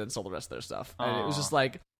alliance, and then sold the rest of their stuff. And it was just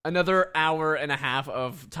like another hour and a half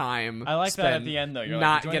of time. I like that at the end though. You're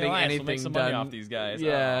not like, getting anything we'll make some done. Money off these guys.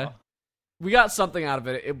 Yeah, we got something out of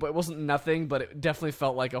it. It wasn't nothing, but it definitely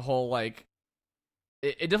felt like a whole like.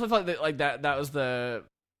 It definitely felt like that. That was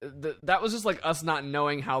that was just like us not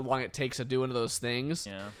knowing how long it takes to do one of those things.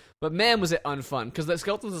 Yeah. But man, was it unfun, because the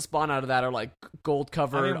skeletons that spawn out of that are like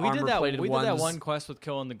gold-covered, armor-plated ones. We did that one quest with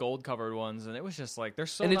killing the gold-covered ones, and it was just like, they're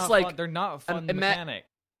so and not it's like, fun. They're not a fun mechanic.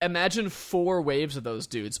 Imagine 4 waves of those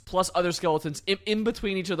dudes, plus other skeletons. In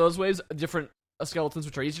between each of those waves, different skeletons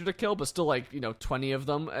which are easier to kill, but still like, 20 of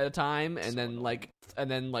them at a time, and then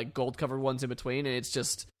like gold-covered ones in between, and it's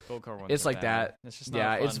just... Gold-covered ones it's like bad. that. It's just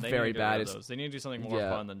not fun. It's very bad. They need to do something more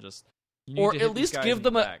fun than just... Or at least give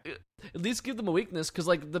them a weakness, because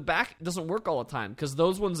like the back doesn't work all the time, because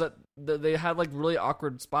those ones that they had like really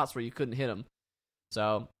awkward spots where you couldn't hit them.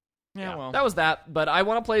 So well, that was that. But I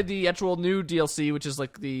want to play the actual new DLC, which is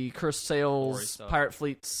like the Cursed Sails Pirate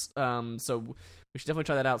Fleets. So we should definitely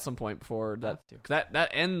try that out at some point before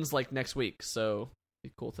that ends like next week. So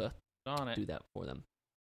it'd be cool to do that for them.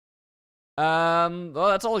 Well,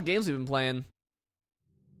 that's all the games we've been playing.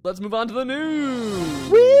 Let's move on to the news.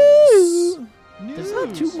 Woo! There's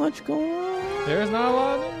not too much going on. There's not a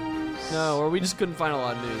lot of news. No, or we just couldn't find a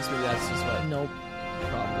lot of news. Maybe that's just what. Nope. The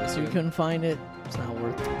problem is. We couldn't find it. It's not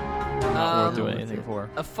worth it. Not worth doing anything for.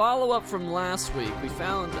 A follow-up from last week, we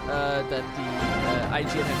found that the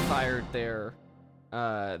IGN had fired their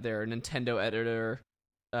Nintendo editor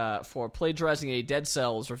for plagiarizing a Dead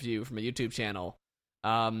Cells review from a YouTube channel.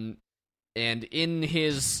 And in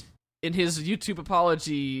his YouTube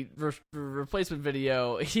apology replacement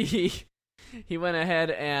video, he went ahead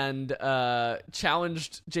and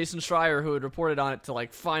challenged Jason Schreier, who had reported on it, to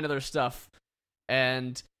like find other stuff.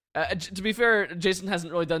 And to be fair, Jason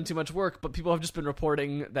hasn't really done too much work, but people have just been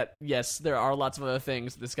reporting that yes, there are lots of other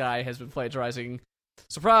things this guy has been plagiarizing.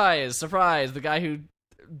 Surprise, surprise! The guy who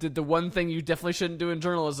did the one thing you definitely shouldn't do in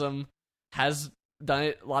journalism has done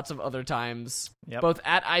it lots of other times, both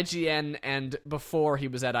at IGN and before he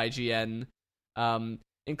was at IGN,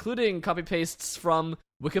 including copy-pastes from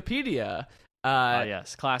Wikipedia.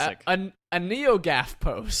 Yes, classic. A NeoGAF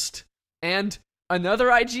post, and another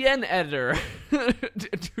IGN editor.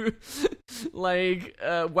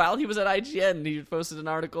 While he was at IGN, he posted an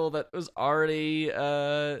article that was already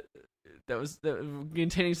that was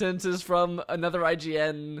containing sentences from another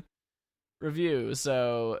IGN review.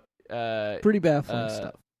 So pretty baffling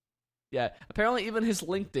stuff. Yeah, apparently even his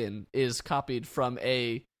LinkedIn is copied from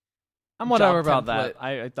a. I'm whatever about that.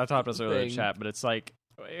 I talked about this earlier in chat, but it's like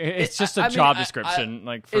it's just a job description.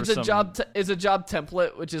 It's a job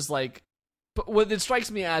template, which is like. But what it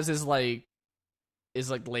strikes me as is like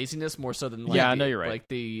laziness more so than I know you're right. Like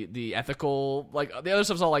the ethical, like the other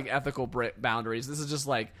stuff's all like ethical boundaries. This is just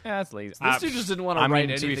like it's lazy. This dude just didn't want to write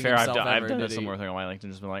anything. To be fair, I've done a similar thing on my LinkedIn.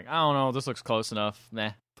 Just been like, I don't know, this looks close enough.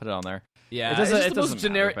 Nah, put it on there. Yeah,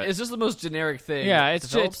 it's just the most generic thing. Yeah,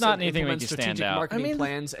 it's not anything that make you stand out. Marketing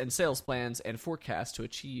plans and sales plans and forecasts to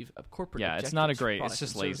achieve a corporate. Yeah, it's not a great. It's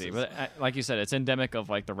just lazy. But like you said, it's endemic of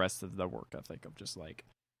like the rest of the work ethic of just like.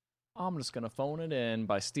 I'm just going to phone it in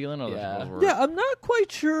by stealing other people's work. Yeah, I'm not quite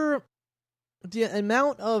sure the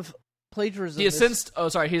amount of plagiarism. He has since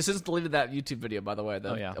deleted that YouTube video, by the way,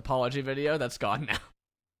 the apology video. That's gone now.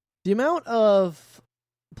 The amount of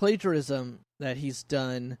plagiarism that he's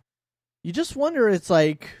done, you just wonder, it's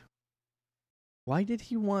like, why did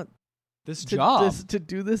he want this job? To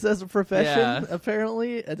do this as a profession,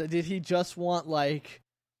 apparently? Did he just want, like...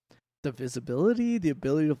 the visibility, the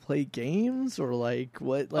ability to play games, or like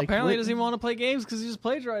what? Like apparently, he doesn't even want to play games because he just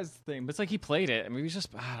plagiarized the thing. But it's like he played it. I mean, he's just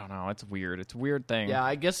I don't know. It's weird. It's a weird thing. Yeah,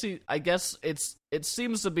 I guess it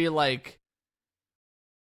seems to be like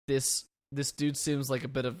this dude seems like a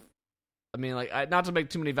bit of. I mean, like not to make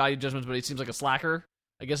too many value judgments, but he seems like a slacker.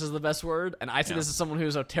 I guess is the best word. And I say this as someone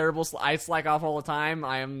who's a terrible. I slack off all the time.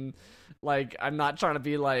 I'm not trying to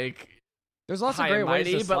be like. There's lots of great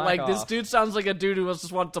ways to but like off. This dude sounds like a dude who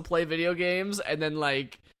just wants to play video games, and then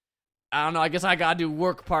like I don't know. I guess I gotta do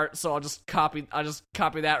work part, so I'll just copy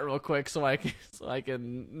that real quick, so I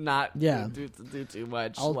can not do too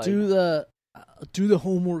much. I'll do the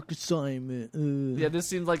homework assignment. Yeah, this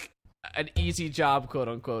seems like an easy job, quote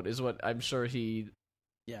unquote, is what I'm sure he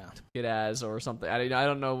took it as or something. I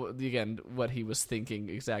don't know again what he was thinking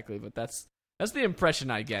exactly, but that's the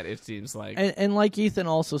impression I get, it seems like. And like Ethan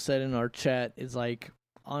also said in our chat, is like,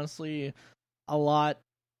 honestly, a lot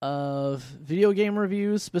of video game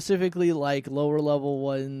reviews, specifically like lower level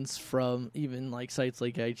ones from even like sites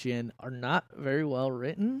like IGN, are not very well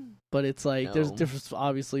written. But it's like, there's a difference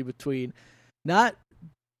obviously between not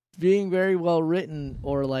being very well written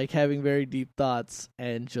or like having very deep thoughts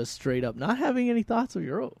and just straight up not having any thoughts of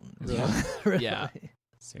your own. Really. Yeah.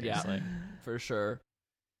 Seriously. Yeah, for sure.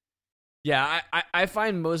 Yeah, I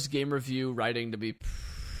find most game review writing to be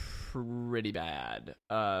pretty bad.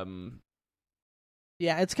 Yeah,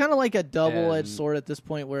 it's kind of like a double-edged sword at this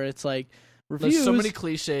point, where it's like reviews. There's so many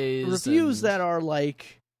cliches. Reviews that are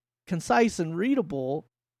like concise and readable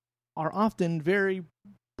are often very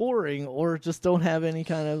boring, or just don't have any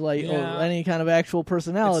kind of like or any kind of actual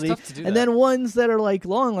personality. It's tough to do and then ones that are like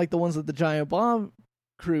long, like the ones that the Giant Bomb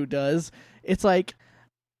crew does, it's like.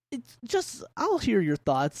 It's just, I'll hear your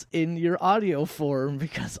thoughts in your audio form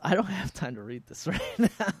because I don't have time to read this right now.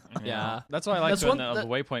 Yeah. That's why I like when the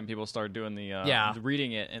Waypoint people start doing the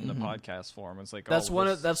reading it in the podcast form. It's like that's one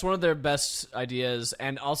of their best ideas,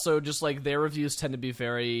 and also just like their reviews tend to be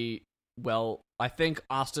very well. I think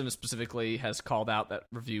Austin specifically has called out that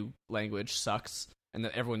review language sucks, and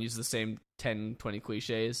that everyone uses the same 10, 20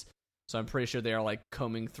 cliches. So I'm pretty sure they are like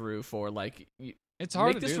combing through for like. It's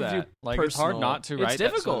hard to do that. Like, it's hard not to write. It's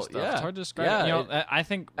difficult. That sort of stuff. It's hard to describe. Yeah, I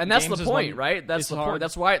think, and that's the point, right? That's the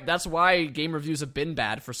point. That's why game reviews have been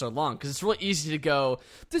bad for so long, because it's really easy to go,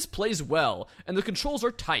 this plays well, and the controls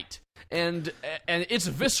are tight, and it's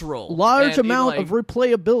visceral, large amount of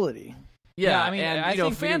replayability. Yeah, I mean, and I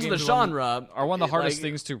think fans of the genre are one of the hardest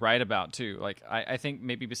things to write about too. Like, I think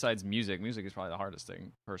maybe besides music is probably the hardest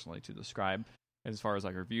thing personally to describe. As far as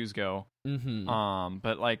like reviews go,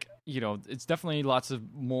 but like it's definitely lots of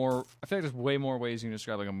more. I feel like there's way more ways you can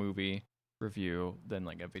describe like a movie review than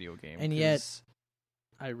like a video game. And yet,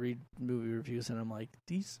 I read movie reviews and I'm like,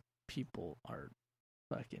 these people are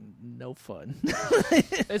fucking no fun.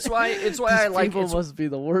 It's why I like. People must be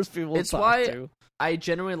the worst people. It's why I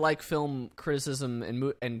generally like film criticism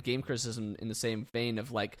and game criticism in the same vein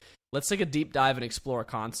of like, let's take a deep dive and explore a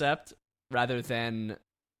concept rather than.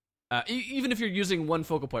 Even if you're using one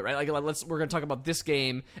focal point, right? Like, we're going to talk about this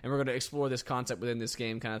game, and we're going to explore this concept within this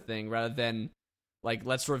game, kind of thing. Rather than, like,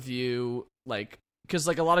 let's review, like, because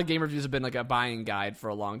like a lot of game reviews have been like a buying guide for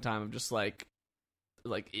a long time of just like,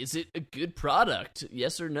 is it a good product?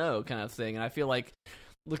 Yes or no, kind of thing. And I feel like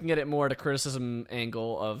looking at it more at a criticism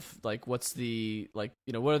angle of like, what's the like,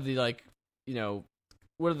 what are the like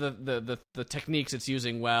what are the techniques it's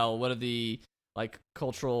using well? What are the like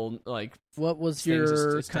cultural like? What was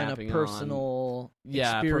your kind of personal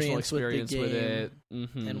experience with the game? With it,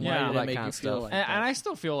 and why did it make you feel like that? And I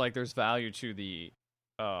still feel like there's value to the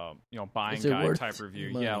buying guide type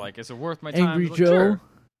review. Money? Yeah, like is it worth my time? Angry Joe. Sure.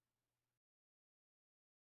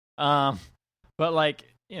 But like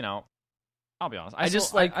I'll be honest. I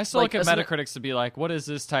still look at Metacritics to be like, what is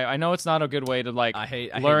this type? I know it's not a good way to like I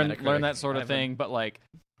hate learn that sort of thing, but like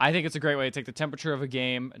I think it's a great way to take the temperature of a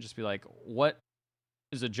game and just be like, what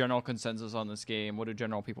is the general consensus on this game? What do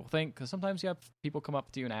general people think? Because sometimes you have people come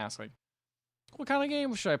up to you and ask like, what kind of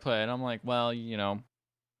game should I play? And I'm like, well,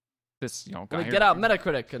 this guy get out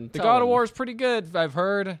Metacritic and the God of War is pretty good. I've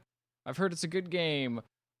heard it's a good game.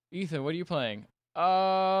 Ethan, what are you playing?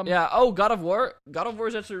 God of War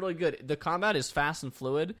is actually really good. The combat is fast and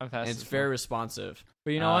fluid, and it's very responsive.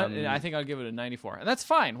 But you know what? I think I'd give it a 94, and that's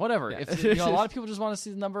fine. Whatever. Yeah. If a lot of people just want to see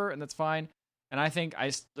the number, and that's fine. And I think I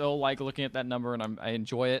still like looking at that number, and I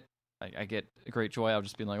enjoy it. I get great joy out of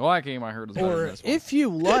just being like, that game I heard was better than this one. If you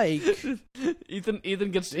like, Ethan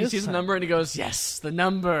he sees the number and he goes, yes, the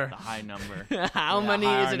number, the high number. How many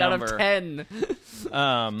is it out of 10?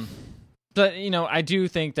 But I do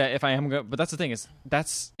think that if I am going, but that's the thing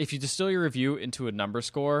that's if you distill your review into a number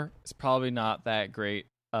score, it's probably not that great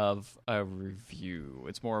of a review.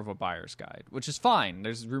 It's more of a buyer's guide, which is fine.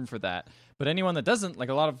 There's room for that. But anyone that doesn't, like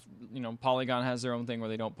a lot of Polygon has their own thing where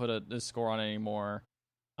they don't put a score on it anymore.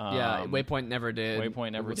 Waypoint never did.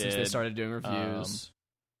 Since they started doing reviews.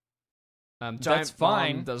 That's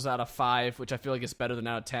fine. Does out of 5, which I feel like is better than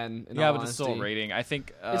out of 10. But it's still a rating. I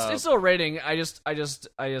think it's still a rating. I just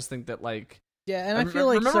think that like and I feel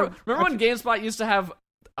like remember when GameSpot used to have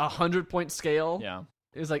 100-point scale? Yeah,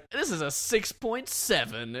 it was like this is a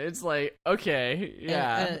 6.7. It's like okay,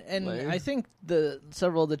 yeah, and like, I think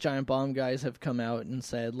several of the Giant Bomb guys have come out and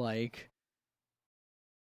said like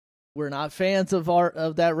we're not fans of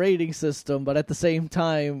that rating system, but at the same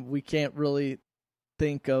time we can't really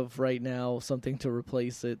think of right now something to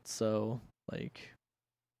replace it, so like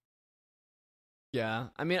I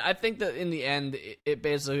mean I think that in the end it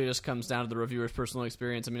basically just comes down to the reviewer's personal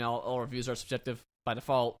experience. I mean all reviews are subjective by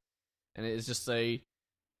default, and it is just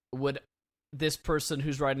would this person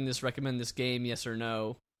who's writing this recommend this game, yes or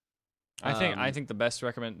no? I think the best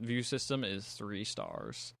review system is 3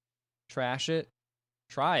 stars. Trash it,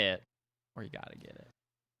 try it, or you gotta get it.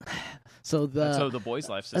 So the Boys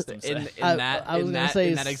Life system. In that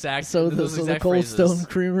exact the Cold Stone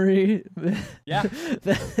Creamery. Yeah,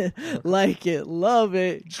 like it, love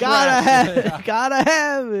it, gotta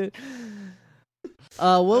have it.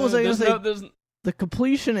 What was I gonna say? The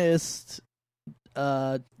completionist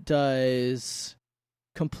does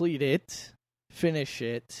complete it, finish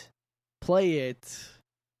it, play it,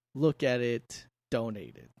 look at it,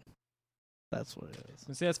 donate it. That's what it is.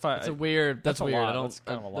 See, that's fine. That's weird. That's weird. That's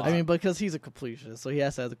kind of a lot. I mean, because he's a completionist, so he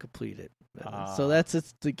has to have to complete it. So that's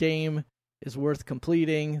the game is worth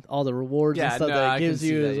completing. All the rewards and stuff that it gives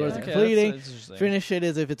you is worth completing. Finish it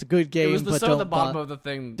as if it's a good game, it was but don't the bottom of the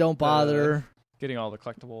thing. Don't bother getting all the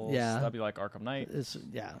collectibles. Yeah, that'd be like Arkham Knight.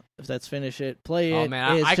 If that's finish it, play it. Oh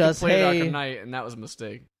man, I completed Arkham Knight, and that was a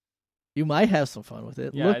mistake. You might have some fun with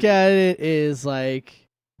it. Look at it is like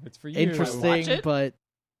it's for you.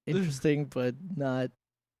 Interesting, but not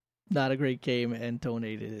a great game, and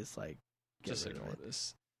donate it is like just ignore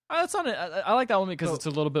this. That's on it. I like that one because it's a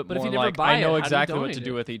little bit more if you never like buy I know it, exactly what to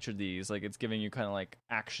do with each of these. Like it's giving you kind of like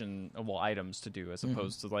actionable items to do as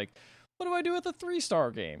opposed to like what do I do with a 3-star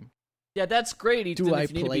game? Yeah, that's great. Ethan, do I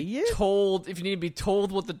if you play need to be told if you need to be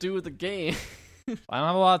told what to do with the game? I don't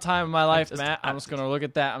have a lot of time in my life, Matt. I'm just gonna look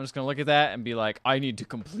at that. I'm just gonna look at that and be like, I need to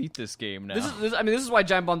complete this game now. This is why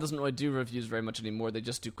Giant Bomb doesn't really do reviews very much anymore. They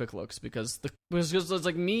just do quick looks because it's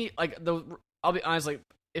like me. I'll be honest. Like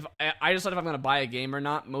if I decide if I'm gonna buy a game or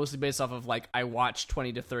not, mostly based off of like I watch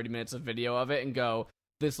 20 to 30 minutes of video of it and go,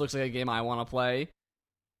 this looks like a game I want to play,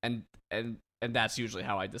 and that's usually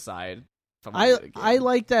how I decide. I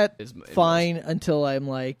like that fine until I'm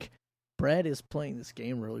like, Brad is playing this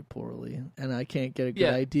game really poorly, and I can't get a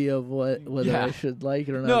good idea of whether I should like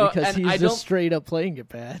it or not because he's just straight up playing it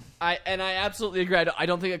bad. I absolutely agree. I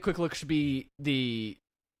don't think a quick look should be the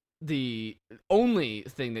only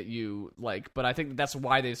thing that you like, but I think that's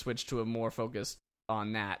why they switched to a more focused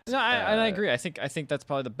on that. No, I agree. I think that's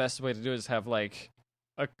probably the best way to do it is have like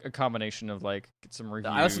a combination of like get some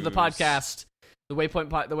reviews. I listen to the podcast. The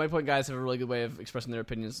Waypoint guys have a really good way of expressing their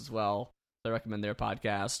opinions as well. I recommend their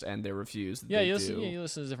podcast and their reviews. You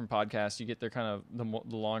listen to different podcasts. You get their kind of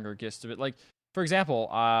the longer gist of it. Like, for example,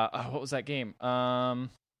 what was that game? Was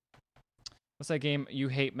What's that game you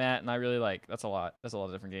hate, Matt, and I really like? That's a lot. That's a lot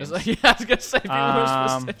of different games. Yeah, I was gonna say people were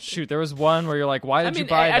specific. Shoot, there was one where you're like, why did you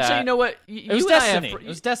buy that? Actually, you know what? It was Destiny. It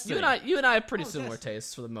was Destiny. You and I have pretty similar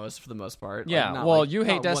tastes for the most part. Yeah. Like, well, you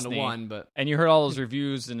hate Destiny, 1-to-1, but and you heard all those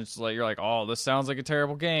reviews, and it's like you're like, oh, this sounds like a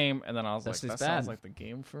terrible game, and then I was Destiny's like, that bad. sounds like the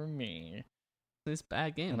game for me. This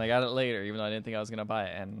bad game. And I got it later, even though I didn't think I was gonna buy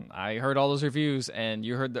it. And I heard all those reviews, and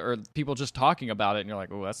you heard or people just talking about it, and you're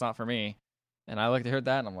like, oh, that's not for me. And I heard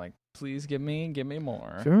that, and I'm like, please give me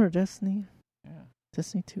more. Sure, Destiny. Yeah.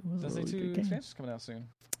 Destiny 2 was Destiny a really 2 good game. expansion's coming out soon.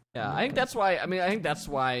 Yeah, I think that's why. I mean, I think that's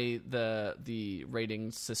why the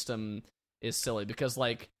rating system is silly because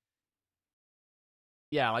like,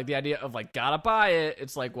 yeah, like the idea of like gotta buy it.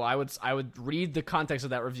 It's like, well, I would read the context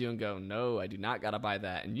of that review and go, no, I do not gotta buy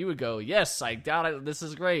that, and you would go, yes, I got it. This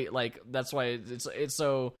is great. Like that's why it's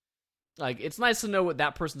so. Like, it's nice to know what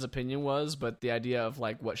that person's opinion was, but the idea of,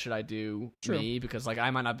 like, what should I do me? Because, like,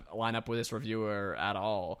 I might not line up with this reviewer at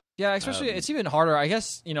all. Yeah, especially, it's even harder. I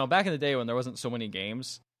guess, back in the day when there wasn't so many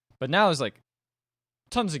games, but now there's, like,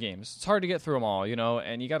 tons of games. It's hard to get through them all,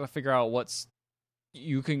 and you got to figure out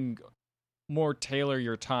you can more tailor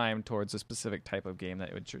your time towards a specific type of game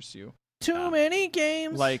that interests you. Too many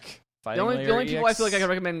games. Like, the only people I feel like I can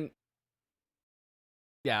recommend...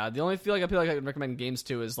 Yeah, the only feel like I can recommend games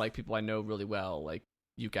to is like people I know really well, like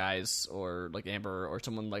you guys or like Amber or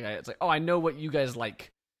someone like it's like, oh, I know what you guys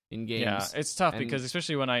like in games. Yeah, it's tough because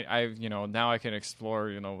especially when I now I can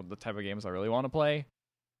explore the type of games I really want to play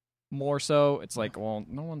more. So it's like, well,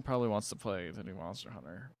 no one probably wants to play the new Monster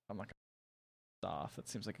Hunter. I'm like, off. It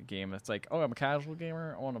seems like a game that's like, oh, I'm a casual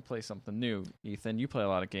gamer. I want to play something new. Ethan, you play a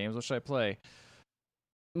lot of games. What should I play?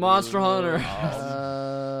 Monster Hunter.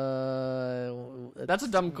 That's a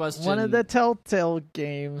dumb question. One of the Telltale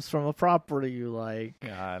games from a property you like.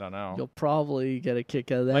 Yeah, I don't know. You'll probably get a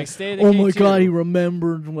kick out of that. Like State of Decay 2. Oh my god, he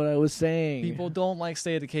remembered what I was saying. People don't like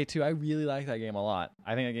State of Decay 2. I really like that game a lot.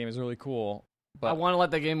 I think that game is really cool. But I want to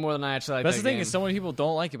like that game more than I actually like that's that the thing game. Is so many people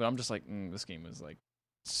don't like it, but I'm just like, this game is like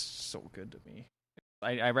so good to me.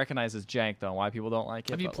 I recognize it's jank though. Why people don't like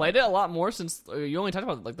it? Have you played it a lot more since you only talked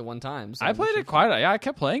about it like the one time? So I played it quite. Yeah, I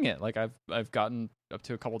kept playing it. Like I've gotten up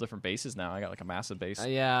to a couple different bases now. I got like a massive base.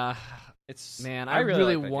 Yeah, it's I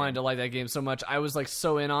really wanted to like that game so much. I was like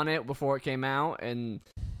so in on it before it came out, and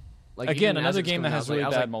like again another game that has really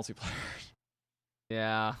bad multiplayer.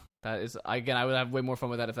 Yeah, that is again. I would have way more fun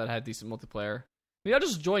with that if that had decent multiplayer. Maybe I'll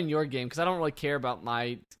just join your game because I don't really care about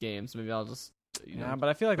my games. Maybe I'll just. Yeah, but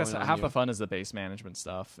I feel like that's half the fun is the base management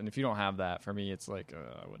stuff, and if you don't have that, for me, it's like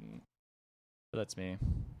I wouldn't. But that's me.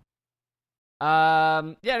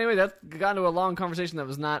 Yeah. Anyway, that got into a long conversation that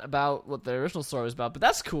was not about what the original story was about, but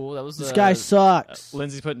that's cool. That was this guy sucks.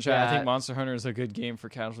 Lindsay put in chat. I think Monster Hunter is a good game for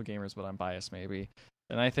casual gamers, but I'm biased maybe,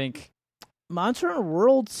 and I think Monster Hunter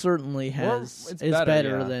World certainly is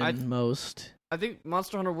better than most. I think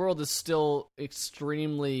Monster Hunter World is still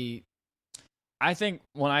extremely. I think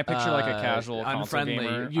when I picture like a casual console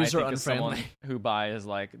gamer, user I think unfriendly. Someone who buys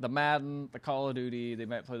like the Madden, the Call of Duty. They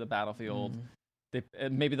might play the Battlefield.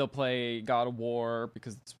 Maybe they'll play God of War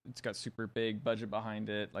because it's got super big budget behind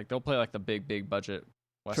it. Like they'll play like the big budget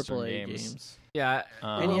Western AAA games. Yeah,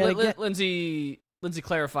 Lindsay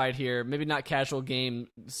clarified here. Maybe not casual games,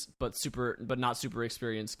 but not super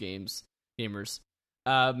experienced gamers.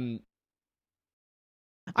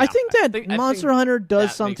 I think that Monster Hunter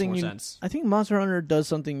does something. I think Monster Hunter does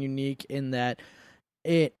something unique in that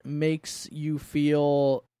it makes you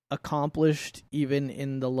feel accomplished even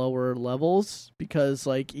in the lower levels, because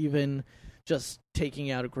like even just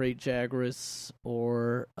taking out a Great Jagras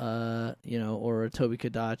or or a Tobi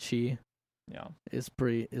Kadachi, is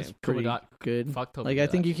pretty good. Fuck Tobi like Kadachi. I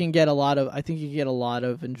think you can get a lot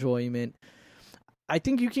of enjoyment. I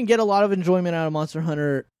think you can get a lot of enjoyment out of Monster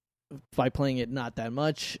Hunter by playing it not that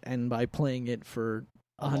much, and by playing it for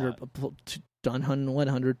 100,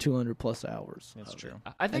 200 plus hours. That's true.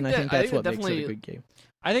 I think that's what makes it a good game.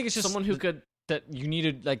 I think it's just someone who could that you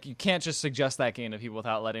needed. Like you can't just suggest that game to people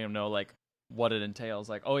without letting them know like what it entails.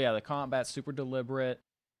 Like, oh yeah, the combat's super deliberate.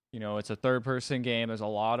 It's a third-person game. There's a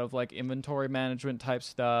lot of like inventory management type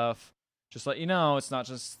stuff. Just let you know, it's not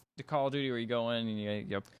just the Call of Duty where you go in and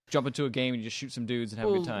you jump into a game and you just shoot some dudes and have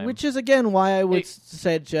a good time. Which is again why I would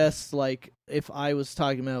suggest, like, if I was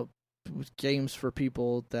talking about games for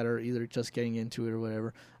people that are either just getting into it or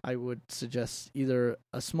whatever, I would suggest either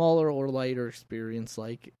a smaller or lighter experience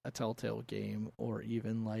like a Telltale game, or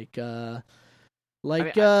even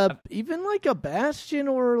even like a Bastion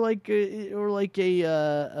or like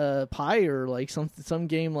a Pyre, like some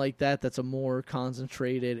game like that that's a more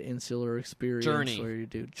concentrated insular experience. Journey. Where you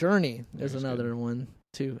do Journey. There's another one.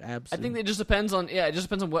 too. Absolutely. I think it just depends on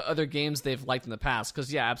what other games they've liked in the past.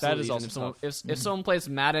 Because absolutely. That is also if someone plays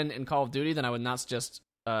Madden and Call of Duty, then I would not suggest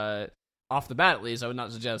off the bat at least. I would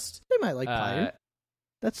not suggest they might like Pyre.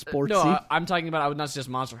 That's sportsy. No, I'm talking about I would not suggest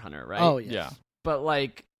Monster Hunter, right? Oh yes. Yeah. But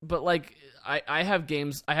I have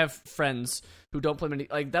games. I have friends who don't play many.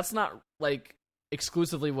 Like that's not like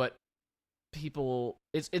exclusively what people.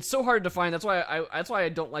 It's so hard to define. That's why I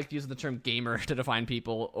don't like using the term gamer to define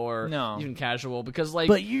people or even casual because like.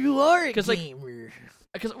 But you are a gamer.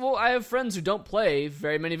 Because I have friends who don't play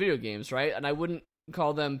very many video games, right? And I wouldn't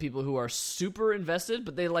call them people who are super invested,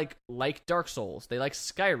 but they like Dark Souls. They like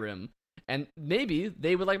Skyrim. And maybe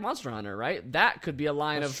they would like Monster Hunter, right? That could be a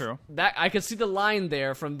line That's true. That I could see the line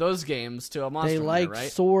there from those games to a Monster Hunter, right? They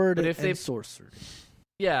like sword and sorcery.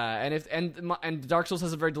 Yeah, and Dark Souls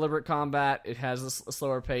has a very deliberate combat. It has a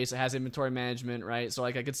slower pace. It has inventory management, right? So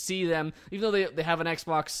like I could see them, even though they have an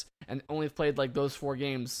Xbox and only played like those 4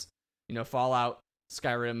 games, Fallout,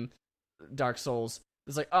 Skyrim, Dark Souls.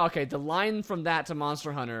 It's like, oh, okay, the line from that to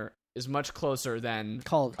Monster Hunter is much closer than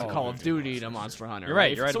Call of Duty to Monster Hunter. You're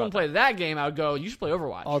right. If someone played that game, I would go, you should play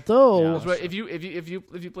Overwatch. Although, if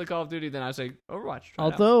you play Call of Duty, then I would say Overwatch.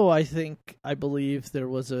 Although I believe there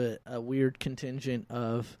was a weird contingent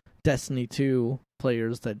of Destiny 2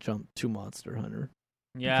 players that jumped to Monster Hunter.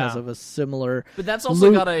 Yeah, because of a similar, but that's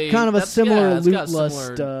also got a similar loot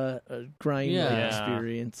lust grind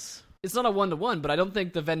experience. It's not a 1-to-1, but I don't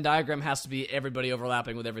think the Venn diagram has to be everybody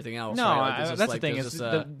overlapping with everything else. No, right? that's the thing.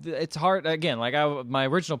 It's hard. Again, like my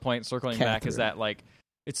original point, circling back, is that like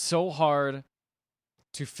it's so hard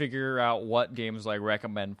to figure out what games like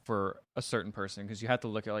recommend for a certain person because you have to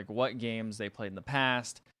look at like what games they played in the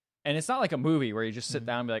past, and it's not like a movie where you just sit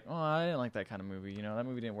down and be like, oh, I didn't like that kind of movie. That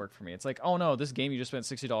movie didn't work for me. It's like, oh no, this game you just spent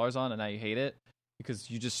 $60 on and now you hate it because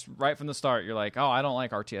you just right from the start you're like, oh, I don't like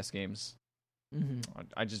RTS games. Mm-hmm.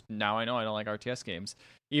 I know I don't like RTS games,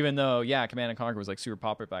 even though Command and Conquer was like super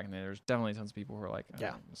popular back in there. There's definitely tons of people who are like,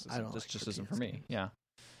 this just isn't for me. Yeah.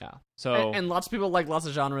 So and lots of people like lots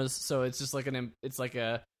of genres, so it's just like it's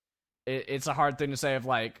a hard thing to say of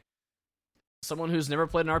like someone who's never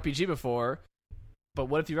played an RPG before. But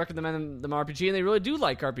what if you recommend them RPG and they really do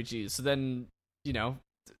like RPGs? So then now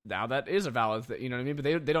that is a valid thing. You know what I mean?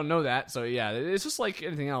 But they don't know that. So yeah, it's just like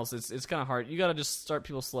anything else. It's kind of hard. You got to just start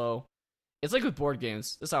people slow. It's like with board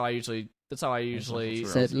games. That's how I usually.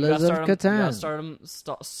 Settlers of Catan.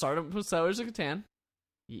 Start them with Settlers of Catan.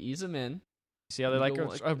 You ease them in. See how they like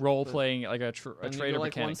a role playing like a trader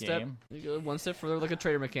mechanic game. You go one step further, like a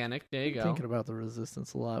trader mechanic. There you go. Thinking about the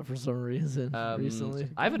Resistance a lot for some reason recently.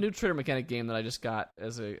 I have a new trader mechanic game that I just got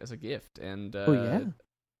as a gift, and we'll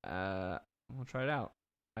try it out.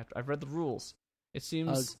 I've read the rules. It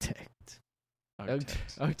seems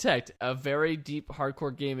Ugtect, a very deep,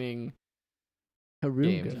 hardcore gaming.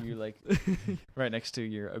 Game. You like right next to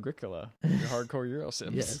your Agricola, your hardcore Euro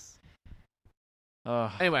Sims. Yes.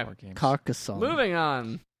 Anyway, Carcassonne. Moving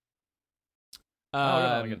on.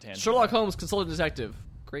 Sherlock Holmes Consulting Detective.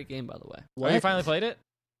 Great game, by the way. What? Oh, you finally played it?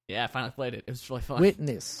 Yeah, I finally played it. It was really fun.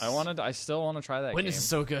 Witness. I still want to try that. Witness game. is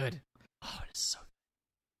so good. Oh, it is so good.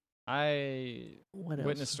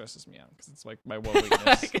 Witness stresses me out because it's like my one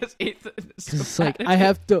weakness. It's like I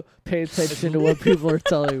have to pay attention to what people are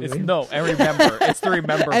telling me. And remember. It's the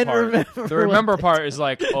remember part. The remember part is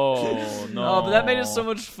like, oh no. Oh, but that made it so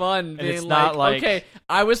much fun. Being it's not like, okay,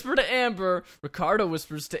 I whisper to Amber, Ricardo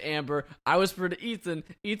whispers to Amber, I whisper to Ethan,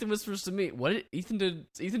 Ethan whispers to me. What did Ethan do?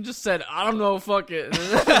 Ethan just said, I don't know, fuck it.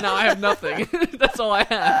 Now I have nothing. That's all I have.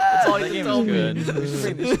 That's all he told me. We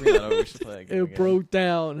should play that game again. Broke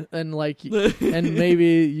down. And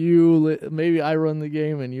maybe I run the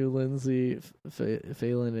game and you, Lindsay,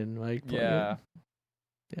 Phelan, and Mike play it.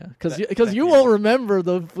 Yeah, because you won't remember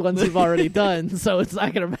the ones you've already done, so it's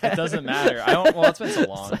not gonna matter. It doesn't matter. Well, it's been so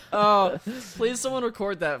long. Oh, please, someone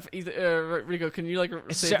record that. Rico, can you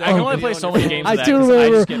say that? I can only play so many games. I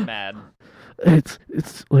just get mad. It's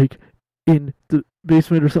like in the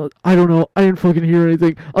basement or something. I don't know. I didn't fucking hear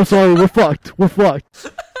anything. I'm sorry. We're fucked.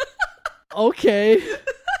 Okay.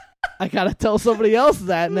 I gotta tell somebody else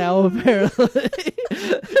that now, apparently.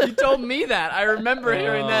 You told me that. I remember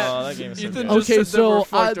hearing that. That game is okay, so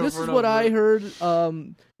this is what I heard.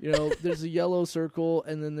 There's a yellow circle,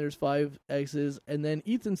 and then there's 5 X's, and then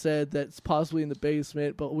Ethan said that's possibly in the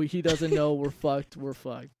basement, but he doesn't know. We're fucked.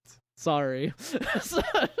 Sorry.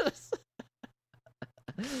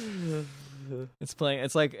 It's playing.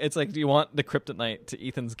 It's like. Do you want the kryptonite to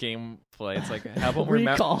Ethan's gameplay? It's like have him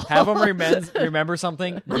remember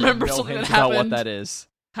something. Remember something that happened. About what that is.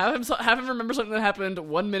 Have him remember something that happened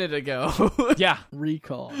 1 minute ago. Yeah.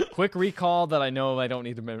 Recall. Quick recall that I know I don't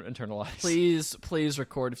need to internalize. Please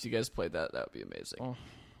record if you guys played that. That would be amazing. Oh,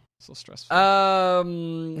 so stressful.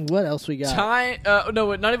 What else we got?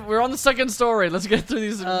 No, not even. We're on the second story. Let's get through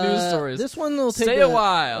these news stories. This one will take a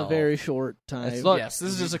while. A very short time. Yes,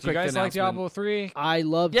 this is just a quick announcement. You guys like Diablo 3? I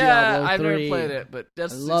love Diablo 3. I've never played it, but I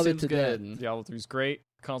love it good. Diablo 3 is great.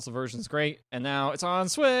 Console version's great, and now it's on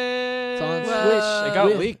Switch. It's on Switch. It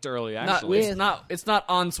got leaked early, actually. It's not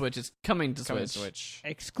on Switch. It's coming to Switch.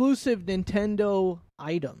 Exclusive Nintendo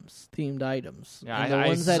items, themed items. Yeah, and the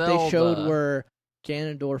ones that they showed were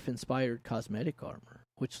Ganondorf-inspired cosmetic armor,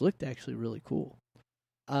 which looked actually really cool.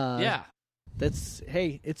 It's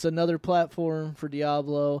another platform for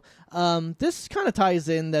Diablo. This kind of ties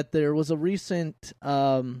in that there was a recent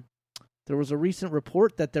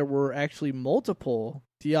report that there were actually multiple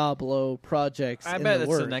Diablo projects. I bet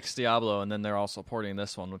it's the next Diablo, and then they're also porting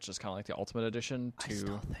this one, which is kind of like the Ultimate Edition. I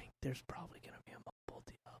still think there's probably going to be a mobile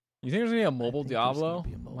Diablo. You think there's going to be a mobile Diablo?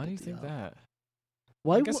 Why do you think that?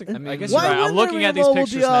 Why? I guess you're right. I'm looking at these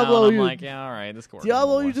pictures Diablo, now, and I'm like, yeah, all right, this could work.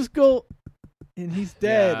 Diablo, you just go, and he's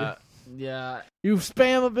dead. Yeah. You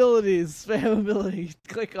spam abilities.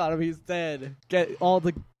 Click on him. He's dead. Get all the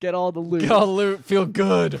loot. Get all the loot. Feel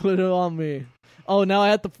good. Put it on me. Oh, now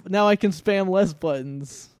I can spam less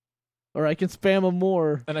buttons, or I can spam them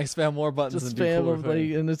more. And I spam more buttons. Just spam them,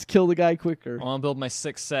 and let's kill the guy quicker. I want to build my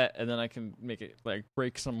 6th set, and then I can make it like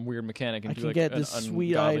break some weird mechanic. And I can get this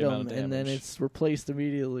sweet item, and then it's replaced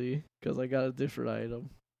immediately because I got a different item.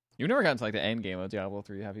 You've never gotten to like the end game of Diablo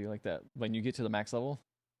 3, have you? Like that when you get to the max level.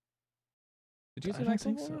 Did you get to the max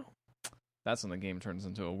level? So. That's when the game turns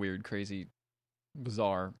into a weird, crazy,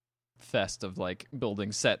 bizarre fest of like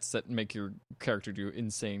building sets that make your character do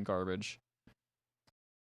insane garbage.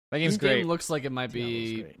 That game's great. This game looks like it might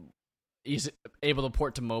be able to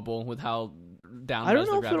port to mobile with how down I don't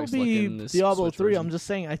know the if it'll graphics be look in this Diablo Switch 3. version. I'm just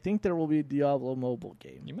saying I think there will be a Diablo mobile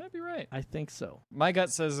game. You might be right. I think so. My gut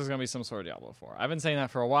says there's going to be some sort of Diablo 4. I've been saying that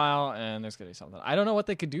for a while, and there's going to be something. I don't know what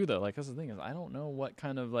they could do, though. Like, that's the thing is, I don't know what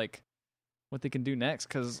kind of, like, what they can do next,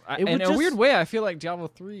 because in a weird way, I feel like Diablo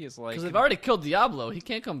 3 is like... Because they've already killed Diablo. He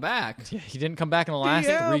can't come back. Yeah, he didn't come back in the last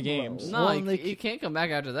 3 games. No, he can't come back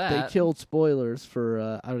after that. They killed spoilers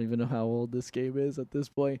for, I don't even know how old this game is at this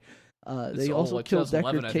point. They also killed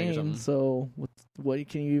Deckard Cain, so what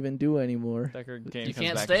can you even do anymore? Deckard Cain you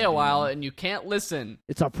can't stay a while, and you can't listen.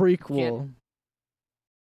 It's a prequel.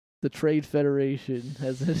 The Trade Federation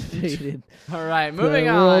has invaded. All right, moving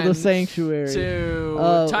on. World of Sanctuary.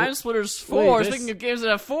 To Time Splitters 4. Speaking of games that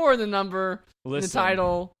have 4 in the number, in the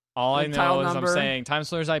title. All I know is I'm saying Time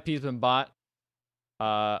Splitters IP has been bought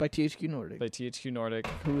by THQ Nordic.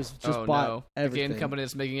 Who was just bought everything. The game company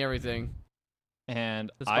that's making everything.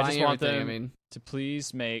 And I just want them to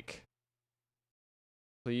please make.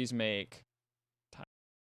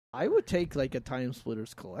 I would take like a Time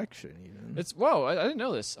Splitters collection even. I didn't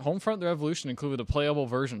know this. Homefront: The Revolution included a playable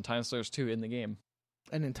version of Time Splitters 2 in the game.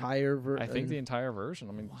 An entire version? I think the entire version.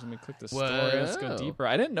 Let me click the story. Let's go deeper.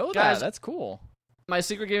 I didn't know that. That's cool. My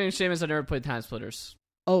secret gaming shame is I never played Time Splitters.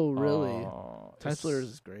 Oh, really? Time Splitters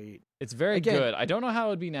is great. It's very good. I don't know how it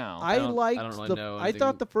would be now. I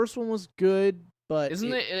thought the first one was good, but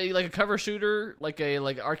isn't it like a cover shooter, like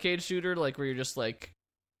arcade shooter, like where you're just like.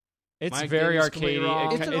 It's very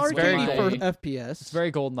arcadey. It's an arcadey for FPS. It's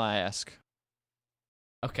very GoldenEye-esque.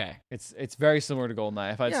 Okay. It's very similar to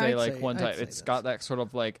GoldenEye. If I'd say one type, it's got that sort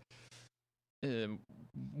of like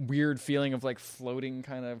weird feeling of like floating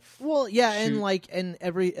kind of. Well, yeah, and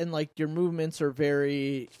your movements are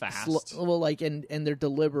very fast. And they're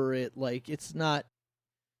deliberate. Like it's not.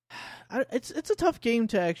 It's a tough game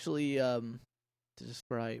to actually to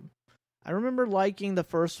describe. I remember liking the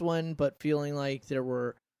first one, but feeling like there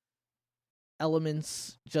were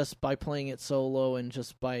elements just by playing it solo and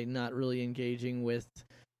just by not really engaging with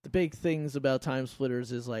the big things about Time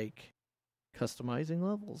Splitters is like customizing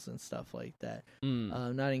levels and stuff like that.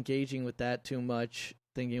 Not engaging with that too much,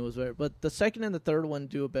 thinking it was better. But the second and the third one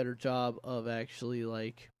do a better job of actually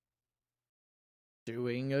like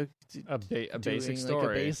doing a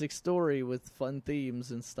basic story with fun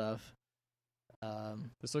themes and stuff.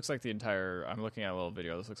 This looks like I'm looking at a little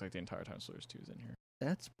video. This looks like the entire Time Splitters 2 is in here.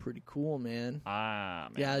 That's pretty cool, man.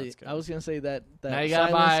 Man, yeah, I was gonna say that. Now you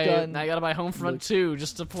gotta buy Homefront 2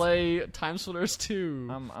 just to play Time Splitters 2.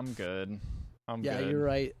 I'm good. Yeah, you're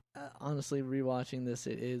right. Honestly, rewatching this,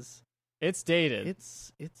 it's dated.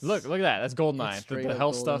 It's look at that. That's GoldenEye. The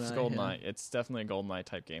health stuff's GoldenEye. Yeah. It's definitely a GoldenEye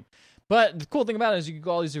type game. But the cool thing about it is you can go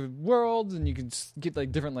all these different worlds and you can get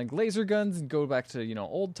like different like laser guns and go back to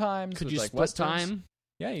old times. Could you like split time?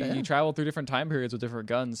 Yeah, you travel through different time periods with different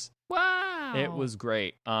guns. Wow. It was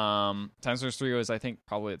great. Time Splitters 3 was, I think,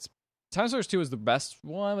 probably Time Splitters 2 is the best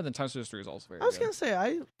one, but then Time Splitters 3 is also very good. I was going to say,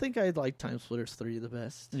 I think I like Time Splitters 3 the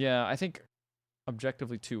best. Yeah, I think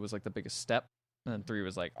objectively 2 was like the biggest step, and then 3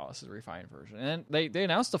 was like, oh, this is a refined version. And they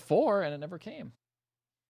announced a 4, and it never came.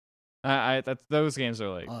 Those games are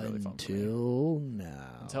like really fun.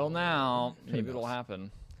 Until now, maybe it'll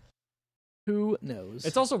happen. Who knows?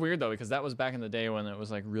 It's also weird though because that was back in the day when it was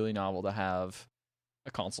like really novel to have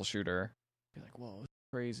a console shooter. Be like, whoa, it's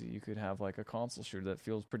crazy! You could have like a console shooter that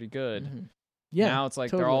feels pretty good. Mm-hmm. Yeah, now it's like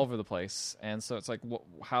totally. They're all over the place, and so it's like,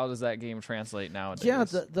 how does that game translate nowadays? Yeah,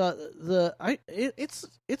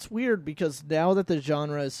 it's weird because now that the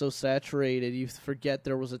genre is so saturated, you forget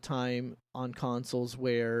there was a time on consoles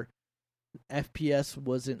where FPS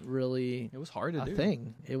wasn't really it was hard to do.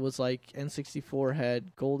 Thing. It was like N64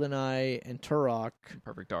 had GoldenEye and Turok,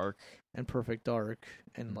 Perfect Dark,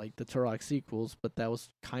 and like the Turok sequels, but that was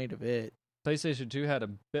kind of it. PlayStation 2 had a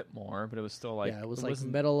bit more, but it was still like... Yeah, it was like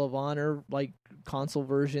Medal of Honor, like console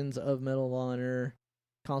versions of Medal of Honor,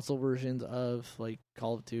 console versions of like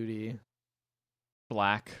Call of Duty.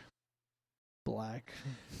 Black. I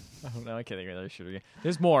don't know, I can't think of another shooter game.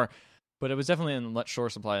 There's more, but it was definitely in much shorter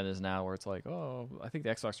supply than it is now, where it's like, oh, I think the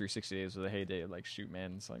Xbox 360 days were the heyday of like shoot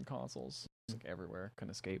man selling consoles. It's like everywhere, couldn't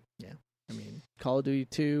escape. Yeah, I mean, Call of Duty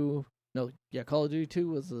 2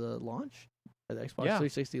 was the launch. The Xbox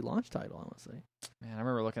 360 launch title, I want to say. Man, I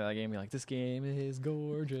remember looking at that game and being like, this game is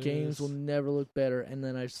gorgeous. Games will never look better. And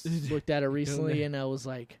then I looked at it recently and I was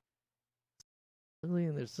like, really?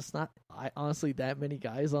 And there's just not, honestly, that many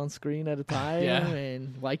guys on screen at a time. Yeah.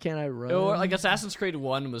 And why can't I run? Or like Assassin's Creed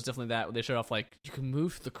 1 was definitely that, where they showed off like, you can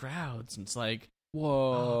move through the crowds. And it's like,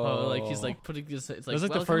 whoa. Like he's like putting this, it's like, it was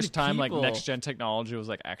like the first time like next gen technology was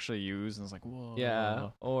like actually used. And it's like, whoa.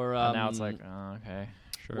 Yeah. Or now it's like, okay.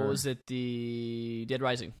 Sure. What was it? The Dead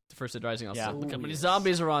Rising. The first Dead Rising. Also. Yeah. Look how many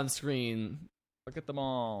zombies are on screen. Look at them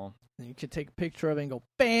all. And you could take a picture of it and go,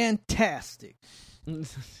 fantastic.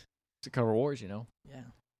 To cover wars, you know? Yeah.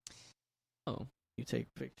 Oh. You take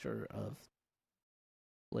a picture of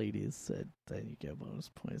ladies, then you get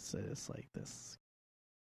bonus points. It's like this.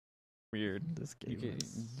 Weird. This game.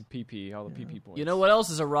 The PP, all the PP points. You know what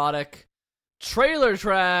else is erotic? Trailer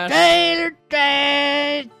trash.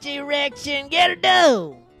 Direction, get her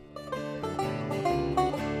done.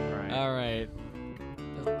 All right.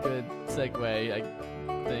 That's a good segue, I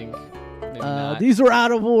think. Maybe not. These are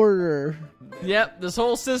out of order. Yep, this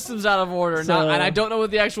whole system's out of order, and I don't know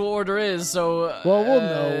what the actual order is. So, well, we'll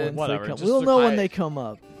know. We'll know when they come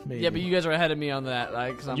up. Maybe. Yeah, but you guys are ahead of me on that.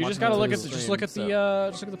 Right? You just gotta look at the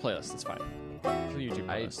playlist. It's fine. The YouTube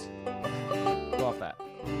playlist. Go off that.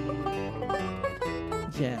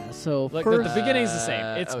 Yeah, so like the beginning's the same.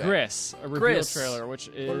 It's okay. Gris, a reveal trailer, which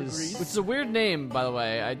is a weird name, by the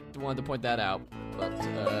way. I wanted to point that out. But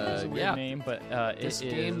it's a weird name, but this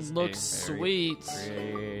game looks sweet.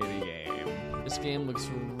 Pretty game. This game looks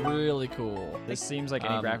really cool. This seems like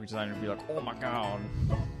any graphic designer would be like, "Oh my god."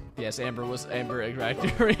 Yes, Amber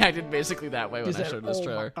reacted basically that way when I showed this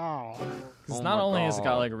trailer. Because not only has it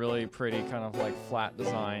got like a really pretty kind of like flat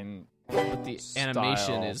design, but the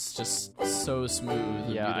animation is just so smooth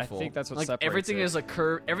and beautiful. I think that's what like separates everything it. is a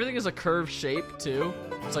curve. Everything is a curved shape too.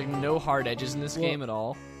 It's like no hard edges in this game at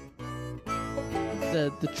all.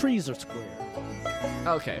 The trees are square.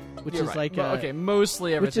 Okay, which is right. like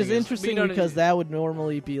mostly everything. Which is interesting because that would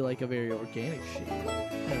normally be like a very organic shape.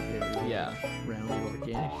 Round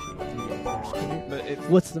organic shape. But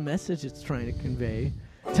what's the message it's trying to convey?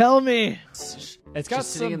 Tell me. It's got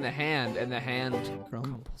sitting in the hand, and the hand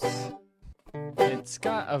crumbles. It's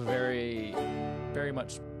got a very, very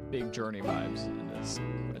much big Journey vibes in this.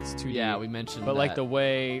 It's 2D. Yeah, we mentioned. But like the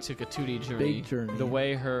way it took a 2D journey. Big journey. The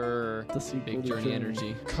way her big journey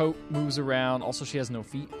energy coat moves around. Also, she has no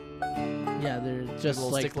feet. Yeah, they're just little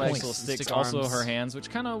like stick legs, points. Little sticks. Stick also, arms. her hands, which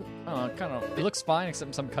kind of, it looks fine, except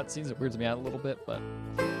in some cutscenes it weirds me out a little bit. But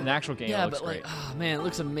in the actual game, it looks great. Oh man, it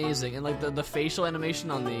looks amazing, and like the facial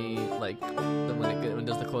animation on the when it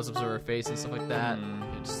does the close-ups of her face and stuff like that,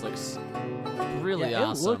 it just looks really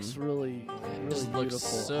awesome. It looks really beautiful.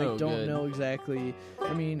 So I don't know exactly.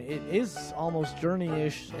 I mean, it is almost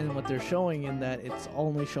Journey-ish in what they're showing in that it's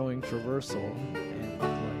only showing traversal.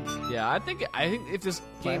 And yeah, I think if this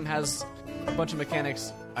game has a bunch of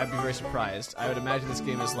mechanics, I'd be very surprised. I would imagine this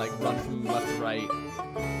game is like run from left to right.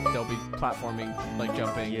 There'll be platforming, like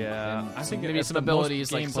jumping. Yeah, and I think maybe some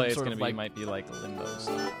abilities, like some gameplay sort of like might be like Limbo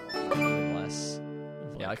style, less.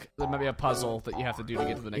 Yeah, like there might be a puzzle that you have to do to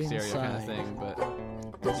get to the next area kind of thing, but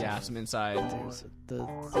some inside.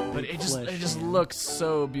 But it just looks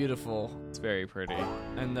so beautiful. It's very pretty,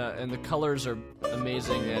 and the colors are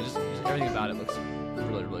amazing. Yeah, just everything about it looks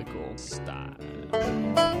really, really cool. Style.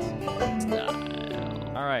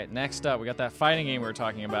 All right, next up, we got that fighting game we were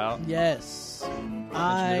talking about. Yes.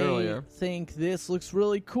 I think this looks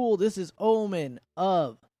really cool. This is Omen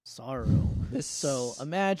of Sorrow. So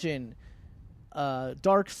imagine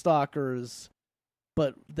Darkstalkers,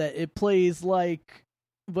 but it plays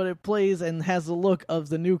and has the look of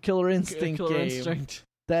the new Killer Instinct game.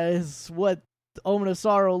 That is what Omen of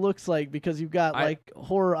Sorrow looks like, because you've got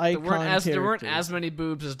horror icon characters. There weren't as many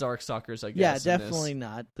boobs as Darkstalkers, I Yeah, guess. definitely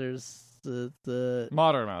not. There's the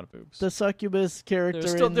moderate amount of boobs. The succubus character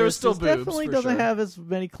there's still boobs, definitely doesn't have as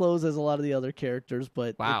many clothes as a lot of the other characters,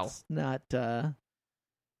 but it's not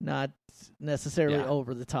necessarily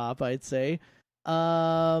over the top, I'd say.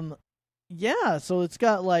 So it's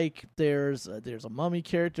got there's a mummy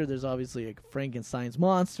character, there's obviously a Frankenstein's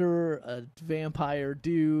monster, a vampire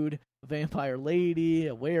dude, a vampire lady,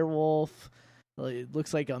 a werewolf. It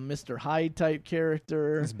looks like a Mr. Hyde type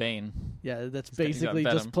character. It's Bane. Yeah, that's basically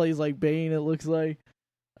just plays like Bane, it looks like.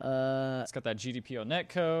 It's got that GDPO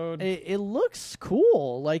netcode. It looks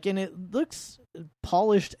cool, and it looks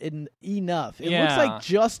polished enough. It looks like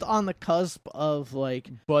just on the cusp of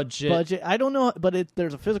budget. I don't know, but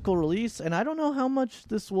there's a physical release, and I don't know how much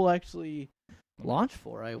this will actually launch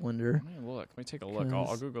for. I wonder. Let me take a look.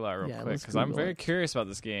 I'll Google that real quick, because I'm very curious about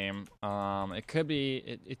this game. It could be.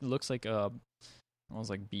 It looks like almost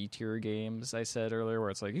like B tier games I said earlier, where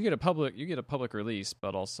it's like you get a public release,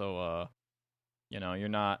 but also you're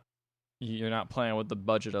not playing with the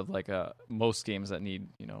budget of most games that need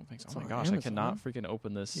things. Oh my gosh, Amazon. I cannot freaking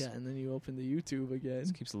open this. Yeah, and then you open the YouTube again.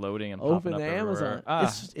 It keeps loading and open popping up Amazon.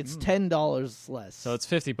 It's $10 less. So it's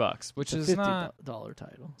 $50, which is not $50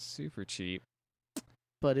 title. Super cheap.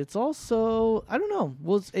 But it's also, I don't know.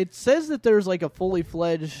 Well, it says that there's a fully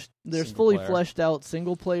fleshed out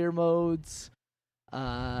single player modes.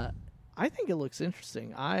 I think it looks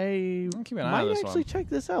interesting. I might actually check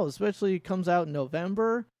this out, especially it comes out in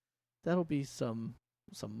November. That'll be some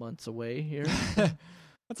months away here. That's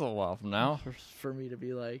a little while from now. For me to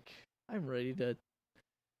be I'm ready to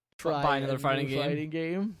try another fighting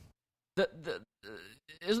game.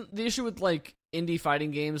 Isn't the issue with indie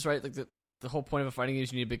fighting games, right? The whole point of a fighting game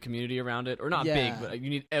is you need a big community around it, or not big, but you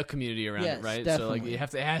need a community around it, right? Definitely.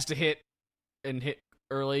 So it has to hit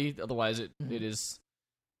early, otherwise it is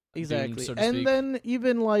exactly doomed, so to and speak. Then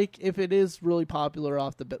even if it is really popular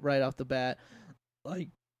right off the bat,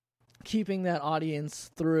 keeping that audience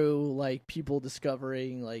through people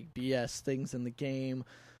discovering BS things in the game,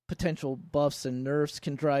 potential buffs and nerfs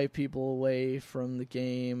can drive people away from the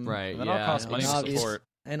game, right? That all costs money to support.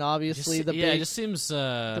 And obviously, it just seems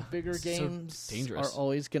the bigger games so dangerous. are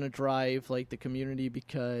always going to drive the community,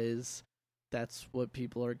 because that's what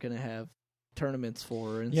people are going to have tournaments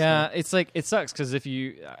for. And it's it sucks, because if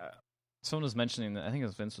you someone was mentioning that, I think it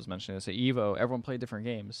was Vince was mentioning this at Evo, everyone played different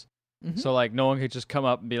games, so no one could just come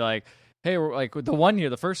up and be like, hey, we're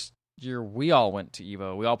the first year we all went to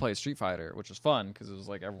Evo, we all played Street Fighter, which was fun because it was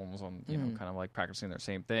everyone was on kind of practicing their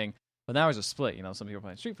same thing. But now it's a split. Some people are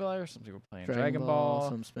playing Street Fighter, some people are playing Dragon Ball,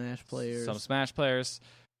 some Smash players,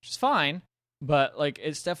 which is fine. But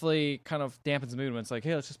it's definitely kind of dampens the mood when it's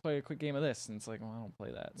hey, let's just play a quick game of this, and it's well, I don't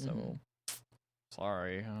play that, so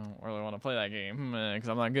sorry, I don't really want to play that game because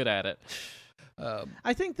I'm not good at it.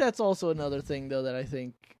 I think that's also another thing, though, that I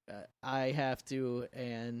think I have to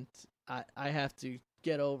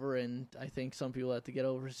get over, and I think some people have to get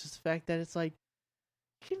over, is just the fact that it's you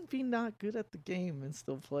can be not good at the game and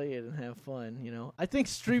still play it and have fun, I think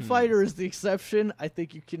Street Fighter is the exception. I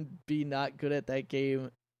think you can be not good at that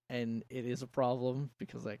game, and it is a problem,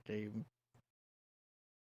 because that game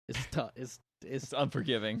is tough. It's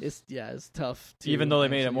unforgiving. It's tough. Even though they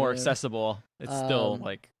made it more accessible, it's still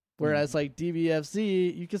Whereas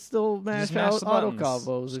DBFZ, you can still mash out auto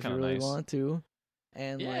combos if you really want to,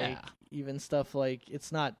 and even stuff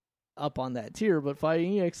it's not up on that tier, but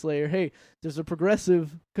Fighting EX Layer, hey, there's a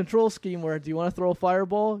progressive control scheme where, do you want to throw a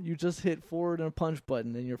fireball? You just hit forward and a punch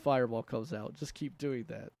button, and your fireball comes out. Just keep doing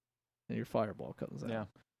that, and your fireball comes out. Yeah.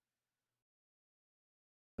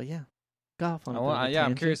 But got off on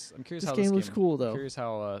I'm curious. This how game looks cool, though. I'm curious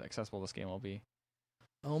how accessible this game will be.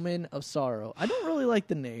 Omen of Sorrow. I don't really like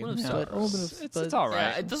the name, but it's all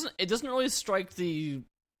right. Yeah, it doesn't really strike the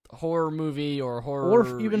horror movie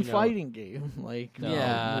or even fighting game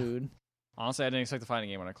mood. Honestly, I didn't expect the fighting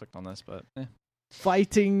game when I clicked on this, but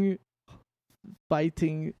fighting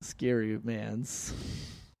scary mans.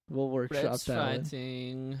 We'll workshop Brett's that.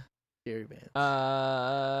 fighting. Scary Vance.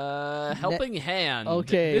 Helping Hand.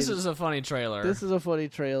 Okay. This is a funny trailer. This is a funny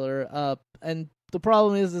trailer. And the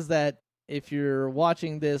problem is that if you're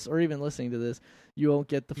watching this or even listening to this, you won't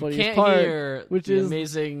get the funniest part, hear which the is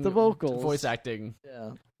amazing the vocals, voice acting.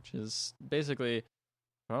 Yeah. Which is basically.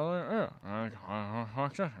 Yeah.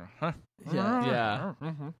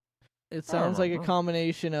 It sounds like a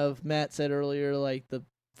combination of Matt said earlier, like the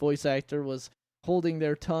voice actor was holding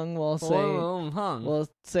their tongue while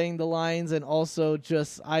saying the lines, and also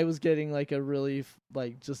just I was getting like a really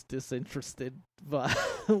just disinterested vibe.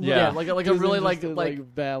 Like a really like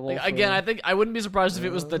babble. Again, I think I wouldn't be surprised if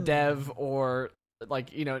it was the dev or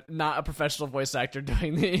not a professional voice actor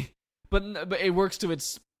doing the, but it works to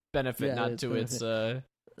its benefit, not to its.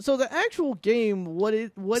 So the actual game, what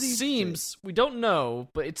seems, we don't know,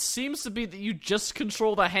 but it seems to be that you just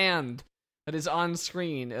control the hand that is on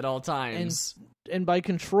screen at all times. And by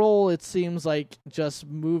control, it seems like just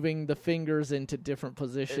moving the fingers into different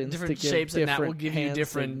positions, different to give shapes, different and that will give you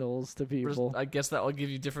different signals to people. I guess that will give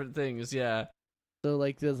you different things. Yeah. So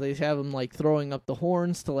they have him throwing up the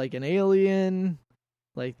horns to an alien.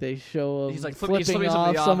 They show him he's flipping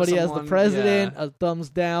off somebody as the president, a thumbs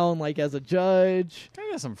down as a judge. Kind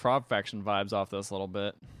of got some Frog Fraction vibes off this a little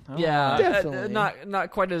bit. Definitely.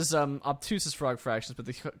 Not quite as obtuse as Frog Fractions, but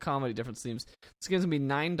the comedy difference seems this game's gonna be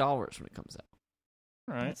 $9 when it comes out.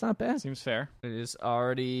 All right, it's not bad. Seems fair. It is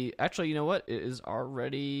already you know what? It is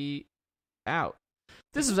already out.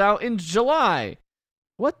 This is out in July.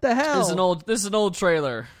 What the hell? This is an old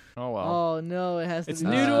trailer. Oh well. Oh no, it has to it's be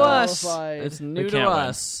new to us. It's new to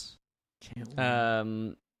us.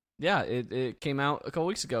 Yeah, it came out a couple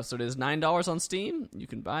weeks ago, so it is $9 on Steam. You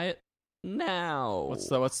can buy it now.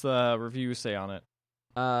 What's the review say on it?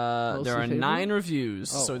 There are 9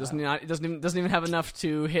 reviews, so it doesn't even have enough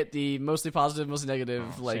to hit the mostly positive, mostly negative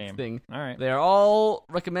thing. All right, they are all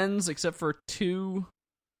recommends except for 2.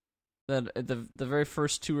 That the very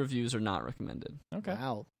first 2 reviews are not recommended. Okay.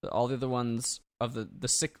 Wow. All the other ones of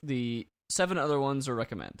the 7 other ones are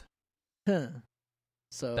recommend. Huh.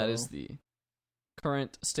 So that is the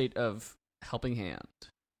current state of Helping Hand.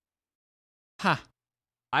 Ha.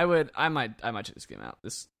 I might check this game out.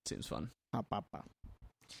 This seems fun.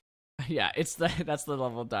 Yeah, that's the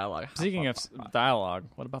level of dialogue. Speaking of dialogue,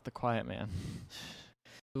 what about The Quiet Man?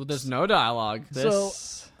 Well, there's no dialogue.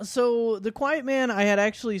 So The Quiet Man, I had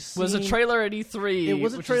actually seen was a trailer at E3. It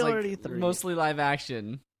was a trailer at E3, mostly live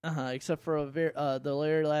action. Except for the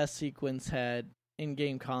very last sequence had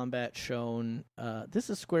in-game combat shown. This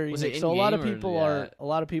is Square Enix, so a lot of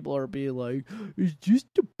people are being like, "Is this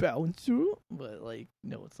the bouncer?" But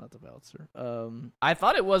no, it's not the bouncer. I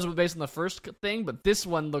thought it was based on the first thing, but this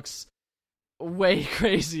one looks way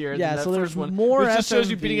crazier. Yeah, than so that there's first one, more. Which just shows FMV.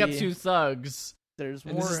 you beating up 2 thugs. There's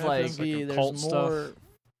and more FMV. There's more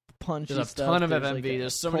punchy stuff. There's a ton of FMV.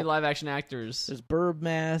 There's so many live action actors. There's burb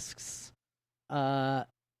masks.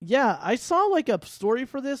 Yeah, I saw a story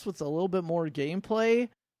for this with a little bit more gameplay,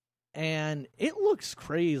 and it looks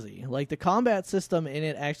crazy. The combat system in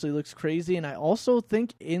it actually looks crazy, and I also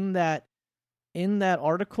think in that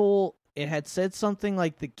article it had said something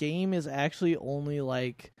the game is actually only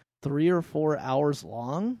 3 or 4 hours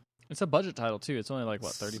long. It's a budget title too. It's only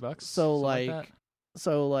 $30.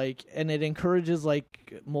 So and it encourages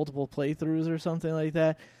multiple playthroughs or something like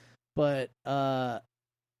that. But yeah,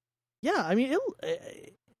 I mean,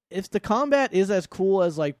 if the combat is as cool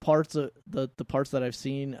as parts of the parts that I've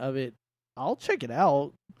seen of it, I'll check it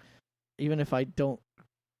out, even if I don't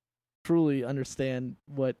truly understand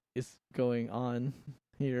what is going on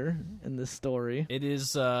here in this story. It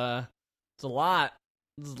is it's a lot.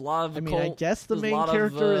 There's a lot of. I guess the main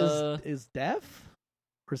character is deaf.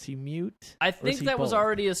 Or is he mute? I think that was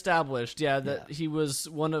already established. Yeah, that he was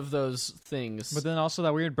one of those things. But then also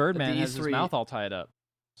that weird Birdman has his mouth all tied up.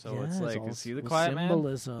 So it's is he the Quiet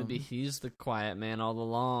symbolism. Man? Maybe he's the Quiet Man all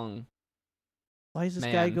along. Why is this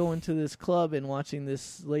guy going to this club and watching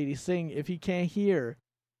this lady sing if he can't hear?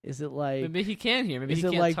 Is it maybe he can hear? Maybe he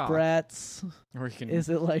can't talk. Bratz? Is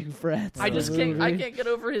it like Bratz? I can't get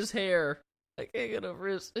over his hair. I can't get over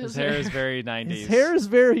his hair is very 90s. His hair is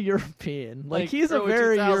very European. He's a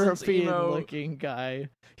very European-looking guy.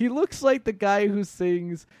 He looks like the guy who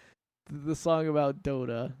sings the song about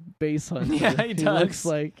Dota, Bass Hunter. Yeah, he does.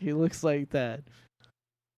 He looks like that.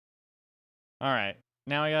 All right.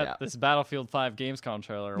 Now we got this Battlefield 5 Gamescom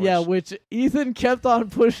trailer. Which Ethan kept on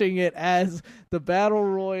pushing it as the Battle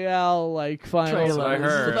Royale final. That's what I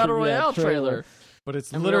heard. The Battle Royale trailer. But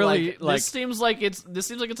it's literally this seems like it's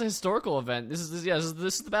a historical event. This is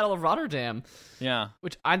the Battle of Rotterdam. Yeah.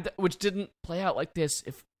 Which didn't play out like this.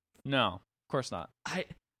 No, of course not.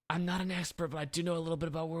 I'm not an expert, but I do know a little bit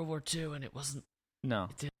about World War II, and it wasn't. No.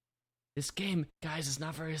 This game, guys, is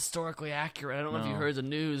not very historically accurate. I don't know if you heard the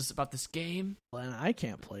news about this game. Well, I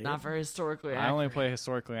can't play it. Not very historically accurate. I only play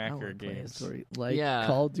historically accurate games.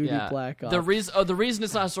 Call of Duty Black Ops. The reason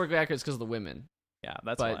it's not historically accurate is because of the women. Yeah,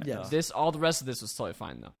 that's but why. All the rest of this was totally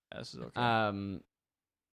fine, though. Yeah, this is okay.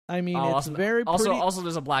 I mean, it's very pretty. Also,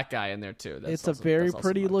 there's a black guy in there, too. It's a very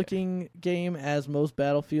pretty looking game, as most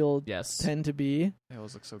Battlefield tend to be. They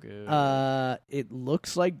always look so good. It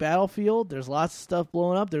looks like Battlefield. There's lots of stuff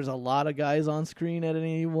blowing up. There's a lot of guys on screen at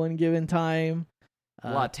any one given time.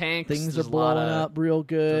 A lot of tanks. Things are blowing up real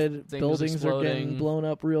good. Buildings are getting blown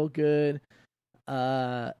up real good.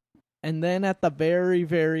 And then at the very,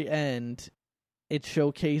 very end, it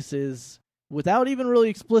showcases, without even really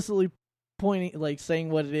explicitly saying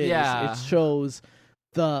what it is, it shows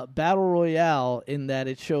the battle royale in that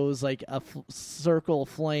it shows like a circle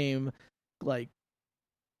flame like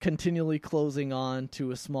continually closing on to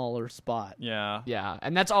a smaller spot. Yeah,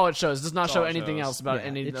 and that's all it shows. It does not show anything else about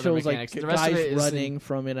any it other shows mechanics. Like the rest guys of it is running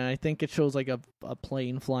from it, and I think it shows like a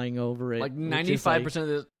plane flying over it. Like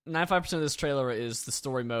 95% of this trailer is the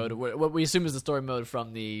story mode. What we assume is the story mode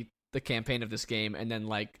from the campaign of this game, and then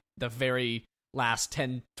like the very last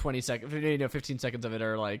 10, 20 seconds, 15 seconds of it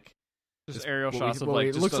are like just aerial shots of like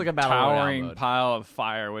just looks like a battle towering pile of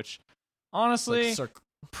fire, which honestly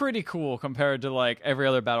pretty cool compared to like every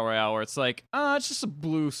other battle royale where it's like, it's just a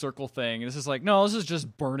blue circle thing. And this is like, no, this is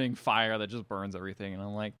just burning fire that just burns everything. And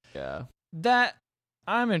I'm like, that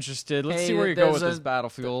I'm interested. Let's see where you go with this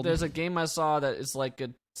Battlefield. There's a game I saw that is like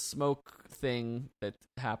a smoke thing that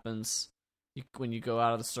happens. When you go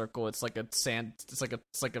out of the circle, it's like a sandstorm.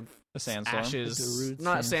 Ashes,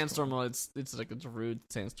 not a sandstorm. It's like a rude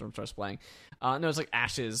sandstorm starts playing. No, it's like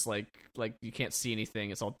ashes. Like you can't see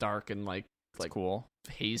anything. It's all dark and like cool,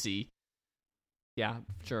 hazy. Yeah,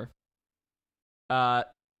 sure. Battle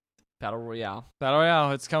Royale.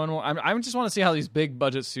 It's coming. I just want to see how these big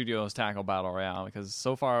budget studios tackle Battle Royale, because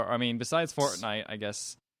so far, I mean, besides Fortnite, I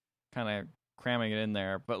guess, kind of cramming it in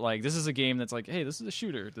there, but like this is a game that's like, hey, this is a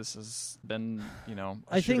shooter. This has been,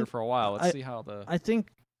 a shooter for a while. Let's see how I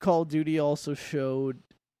think Call of Duty also showed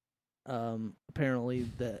apparently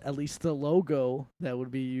at least the logo that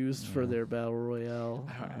would be used for their battle royale.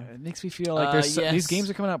 It makes me feel like these games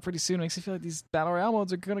are coming out pretty soon. It makes me feel like these battle royale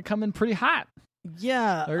modes are going to come in pretty hot.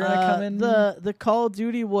 Yeah, they're going to come in. The Call of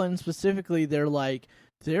Duty one specifically, they're like,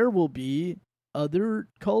 there will be other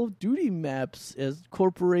Call of Duty maps as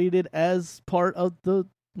incorporated as part of the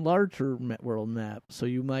larger world map, so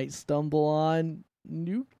you might stumble on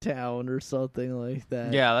Nuketown or something like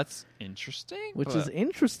that. Yeah, that's interesting. Which is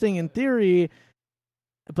interesting in theory,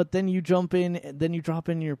 but then you drop in,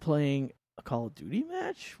 you're playing a Call of Duty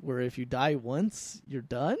match where if you die once, you're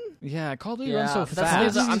done. Yeah, Call of Duty runs so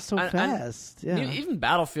fast. Fast. Yeah. Even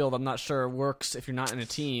Battlefield, I'm not sure works if you're not in a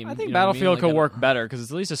team. I think Battlefield could work better because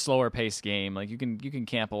it's at least a slower paced game. Like you can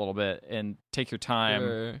camp a little bit and take your time.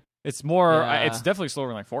 Sure. It's more. It's definitely slower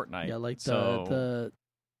than like Fortnite. Yeah, like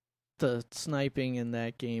the sniping in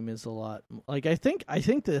that game is a lot. Like I think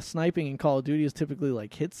the sniping in Call of Duty is typically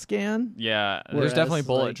like hit scan. Yeah, there's definitely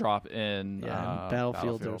bullet drop in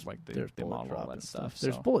Battlefield. There's bullet drop and stuff.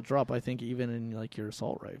 There's bullet drop, I think, even in like your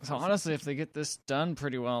assault rifle. So honestly, if they get this done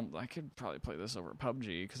pretty well, I could probably play this over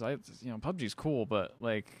PUBG because PUBG's cool, but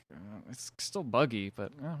like it's still buggy.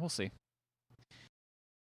 But we'll see.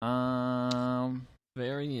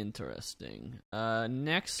 Very interesting.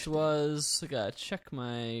 Next was I gotta check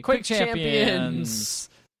my Quake Champions.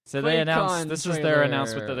 So they announced this is their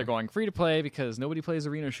announcement that they're going free to play because nobody plays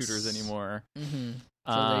arena shooters anymore.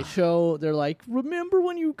 Mm-hmm. So they're like, remember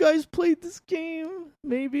when you guys played this game?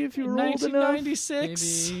 Maybe if you were old enough.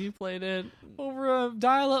 1996, maybe you played it over a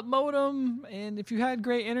dial-up modem, and if you had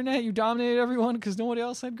great internet, you dominated everyone because nobody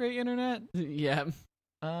else had great internet. Yeah.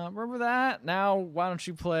 Remember that? Now, why don't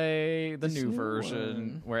you play the new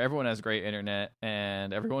version where everyone has great internet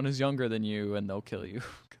and everyone is younger than you and they'll kill you?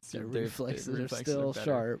 Their reflexes are still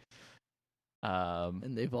sharp.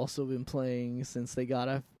 And they've also been playing since they got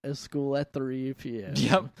out of school at 3 p.m.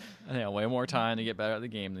 Yep. And they have way more time to get better at the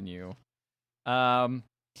game than you. Yeah,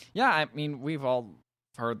 I mean, we've all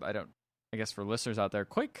heard, I guess for listeners out there,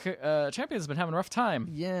 Quake Champions has been having a rough time.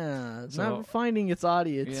 Yeah, it's not finding its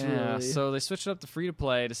audience, really. So they switched it up to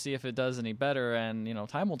free-to-play to see if it does any better, and,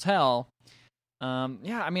 time will tell. I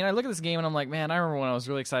mean, I look at this game, and I'm like, man, I remember when I was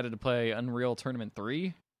really excited to play Unreal Tournament 3.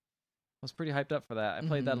 I was pretty hyped up for that. I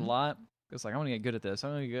played that a lot. I was like, I want to get good at this. I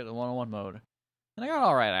want to get good at one-on-one mode. And I got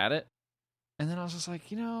all right at it. And then I was just like,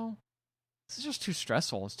 this is just too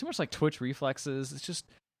stressful. It's too much like Twitch reflexes. It's just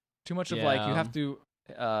too much of like, you have to...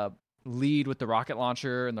 lead with the rocket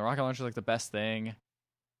launcher, and the rocket launcher is like the best thing.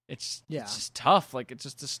 It's just tough. Like it's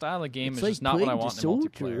just the style of game is just not what I want in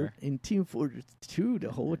multiplayer. In Team Fortress 2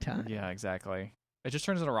 the whole time. Yeah, exactly. It just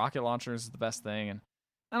turns into rocket launchers is the best thing, and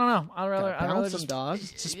I don't know. I'd rather just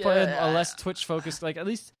play a less Twitch focused. Like at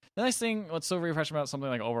least the nice thing, what's so refreshing about something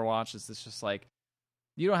like Overwatch is it's just like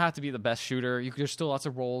you don't have to be the best shooter. There's still lots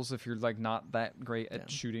of roles if you're like not that great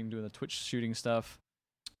at shooting, doing the Twitch shooting stuff.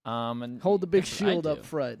 And hold the big shield up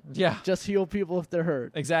front. Yeah, just heal people if they're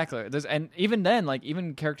hurt. Exactly. And even then, like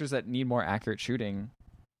even characters that need more accurate shooting,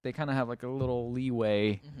 they kind of have like a little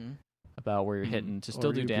leeway about where you're hitting to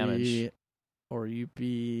still do damage. Or you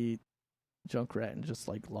be Junkrat and just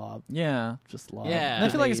like lob. Yeah, just lob. Yeah, and I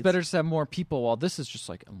feel like it's better to have more people. While this is just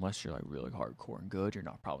like unless you're like really hardcore and good, you're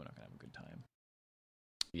probably not gonna have a good time.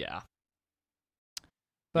 Yeah.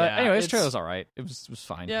 But anyway, this trailer's all right. It was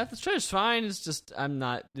fine. Yeah, the trailer's fine. It's just I'm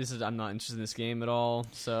not interested in this game at all.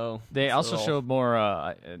 So they also showed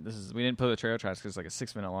more. We didn't put the trailer tracks because it's like a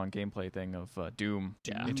 6-minute long gameplay thing of Doom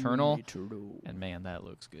Eternal. And man, that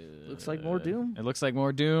looks good. Looks like more Doom. It looks like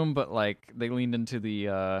more Doom, but like they leaned into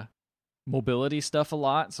the mobility stuff a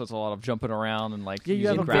lot, so it's a lot of jumping around and like you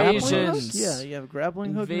have invasions. You have a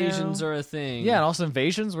grappling hook. Invasions are a thing. Yeah, and also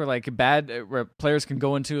invasions where like where players can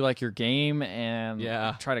go into like your game and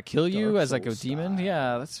try to kill you as like a demon.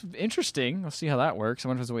 Yeah, that's interesting. We'll see how that works. I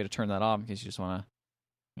wonder if there's a way to turn that off in case you just want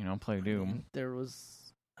to, play Doom. There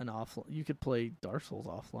was an you could play Dark Souls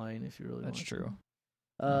offline if you really want. That's true.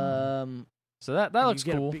 So that looks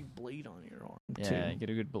cool. You get a big blade on your arm. Yeah, you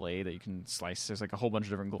get a good blade that you can slice. There's like a whole bunch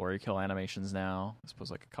of different glory kill animations now. I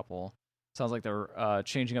suppose like a couple. Sounds like they're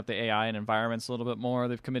changing up the AI and environments a little bit more.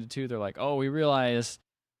 They've committed to. They're like, we realize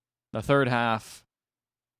the third half,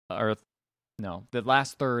 the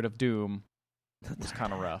last third of Doom was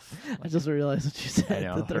kind of rough. I just realized what you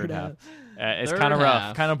said. The third half. It's kind of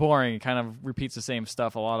rough, kind of boring. It kind of repeats the same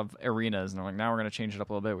stuff. A lot of arenas, and I'm like, now we're going to change it up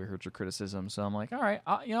a little bit. We heard your criticism, so I'm like, all right,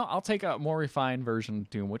 I'll take a more refined version of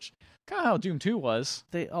Doom, which kind of how Doom 2 was.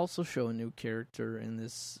 They also show a new character in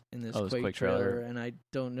this Quake trailer, and I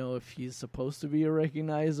don't know if he's supposed to be a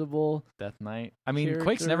recognizable Death Knight. I mean, character.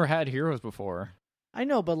 Quake's never had heroes before. I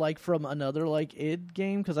know, but like from another like id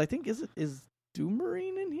game, because I think is Doom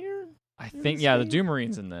Marine in here? I think the Doom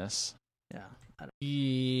Marine's in this. Yeah.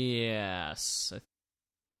 Yes.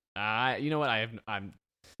 You know what? I'm.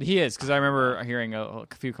 He is because I remember hearing a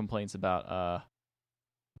few complaints about.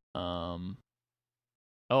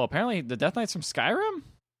 Apparently the Death Knight's from Skyrim.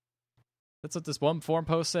 That's what this one forum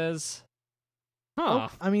post says. Huh.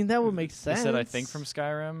 I mean, that would make sense. They said I think from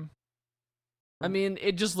Skyrim. I mean,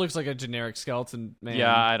 it just looks like a generic skeleton man.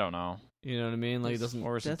 Yeah, I don't know. You know what I mean? Like, it doesn't.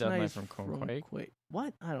 Or is it Death Knight from Quake?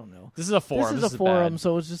 What? I don't know. This is a forum. This is a forum,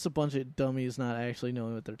 so it's just a bunch of dummies not actually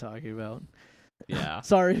knowing what they're talking about. Yeah.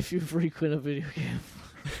 Sorry if you frequent a video game.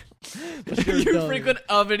 You frequent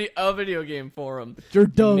a video game forum. You're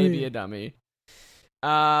dummy. Maybe a dummy.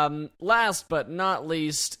 Last but not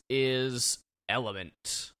least is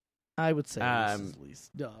Element. I would say this is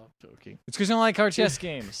least. No, I'm joking. It's because you don't like RTS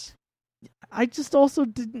games. I just also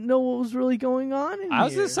didn't know what was really going on in I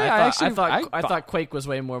was here. gonna say, I thought Quake was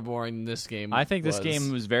way more boring than this game. I think this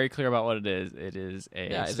game was very clear about what it is. It is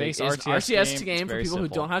a space RTS game for people simple. who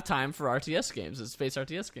don't have time for RTS games. It's space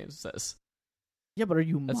RTS games, it says. Yeah, but are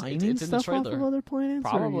you mining stuff off of other planets?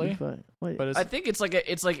 Probably. But I think it's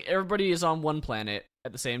like everybody is on one planet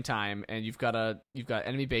at the same time, and you've got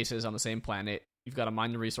enemy bases on the same planet. You've got to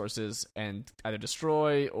mine the resources and either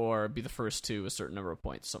destroy or be the first to a certain number of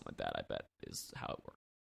points. Something like that, I bet, is how it works.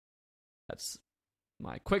 That's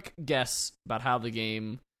my quick guess about how the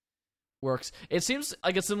game works. It seems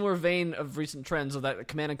like a similar vein of recent trends of that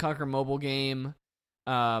Command & Conquer mobile game,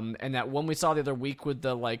 and that one we saw the other week with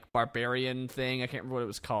the like barbarian thing. I can't remember what it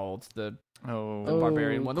was called. The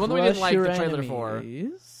barbarian one. The one that we didn't like the trailer for.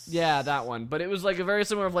 Yeah, that one. But it was like a very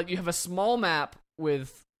similar of like you have a small map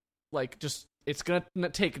with like just... It's gonna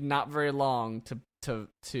take not very long to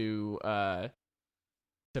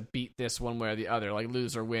beat this one way or the other, like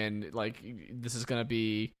lose or win. Like this is gonna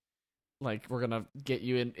be like we're gonna get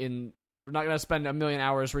you in. We're not gonna spend a million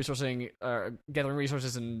hours gathering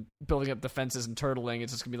resources and building up defenses and turtling.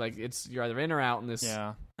 It's just gonna be like you're either in or out in this.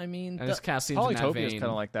 Yeah, I mean, this kind of seems in that vein. Polytopia is kind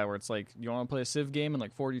of like that, where it's like you want to play a Civ game in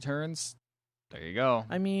like 40 turns. There you go.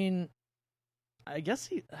 I mean, I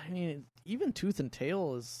guess even Tooth and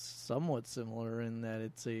Tail is somewhat similar in that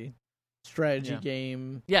it's a strategy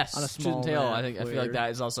game. Yes, on a small Tooth and Tail. map I feel like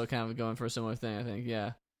that is also kind of going for a similar thing. I think,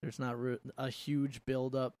 yeah. There's not a huge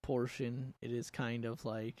build-up portion. It is kind of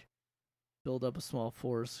like build up a small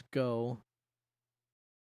force, go,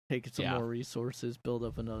 take some more resources, build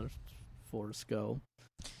up another force, go.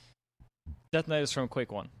 Death Knight is from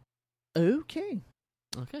Quake 1. Okay,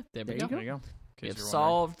 there we go. There you go. We have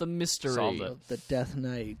solved the mystery of the Death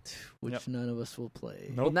Knight, which none of us will play.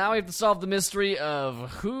 Nope. Well, now we have to solve the mystery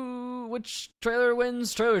of which trailer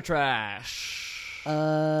wins trailer trash.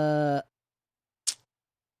 I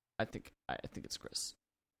think it's Chris.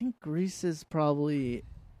 I think Grease is probably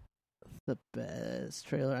the best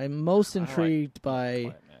trailer. I'm most intrigued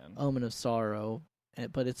by Omen of Sorrow,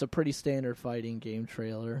 but it's a pretty standard fighting game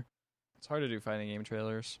trailer. It's hard to do fighting game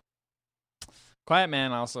trailers. Quiet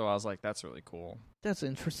Man also, I was like, that's really cool. That's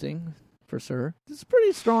interesting, for sure. It's a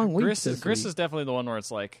pretty strong week. Gris is definitely the one where it's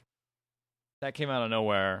like, that came out of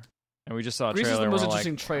nowhere, and we just saw a Gris trailer. Is the most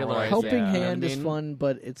interesting trailer. Helping Hand is fun,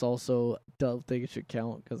 but it's also, don't think it should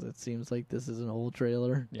count, because it seems like this is an old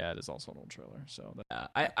trailer. Yeah, it is also an old trailer. So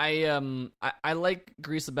I like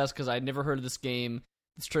Gris the best because I'd never heard of this game.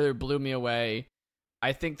 This trailer blew me away.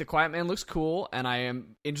 I think The Quiet Man looks cool, and I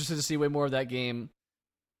am interested to see way more of that game.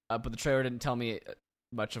 But the trailer didn't tell me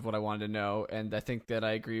much of what I wanted to know, and I think that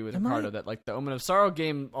I agree with Ricardo that like the Omen of Sorrow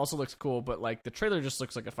game also looks cool, but like the trailer just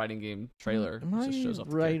looks like a fighting game trailer. Am I just shows off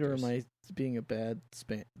right, or am I being a bad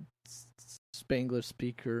Spanglish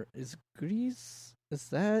speaker? Is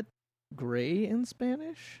that gray in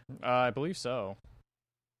Spanish? I believe so.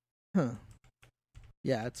 Huh.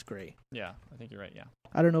 Yeah, it's gray. Yeah, I think you're right. Yeah.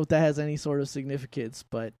 I don't know if that has any sort of significance,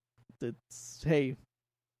 but that's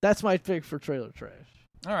my pick for trailer trash.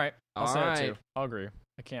 All right. I'll say that too. I'll agree.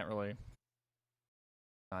 I can't really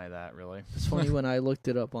deny that, really. It's funny when I looked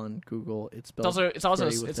it up on Google, it's spelled it's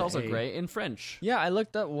also gray in French. Yeah, I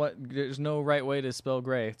looked up there's no right way to spell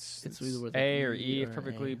gray. It's either with A or E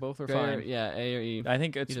perfectly, both are gray fine. Yeah, A or E. I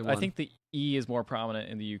think the E is more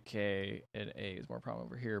prominent in the UK and A is more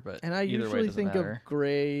prominent over here, but and I either usually way think matter. Of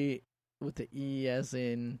gray with the E as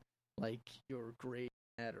in like your gray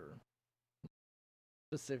matter.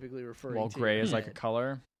 Specifically referring to gray is like a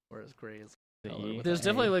color, whereas gray is the E. There's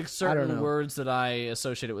definitely like certain words that I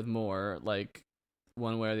associate it with more, like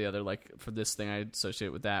one way or the other. Like for this thing, I associate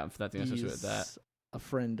it with that, and for that thing, I associate it with that. A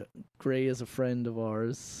friend, Gray is a friend of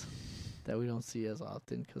ours that we don't see as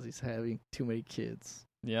often because he's having too many kids.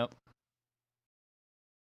 Yep.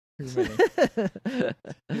 Too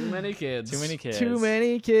many kids. Too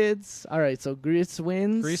many kids. All right, so Grease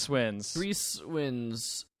wins. Grease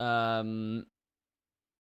wins.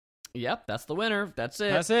 Yep, that's the winner. That's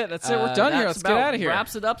it. That's it. We're done here. Let's get out of here.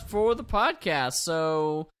 Wraps it up for the podcast.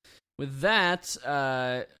 So, with that,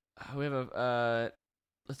 we have a.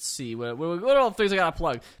 Let's see. What are all the things I gotta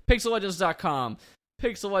plug? PixelLegends.com,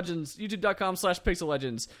 Pixel Legends,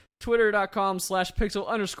 YouTube.com/PixelLegends,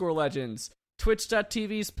 Twitter.com/Pixel_Legends,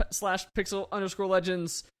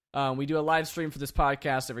 Twitch.tv/Pixel_Legends. We do a live stream for this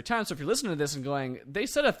podcast every time. So if you're listening to this and going, they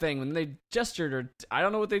said a thing when they gestured, or I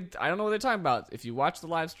don't know what they're talking about. If you watch the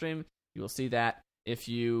live stream, you will see that. If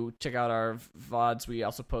you check out our VODs, we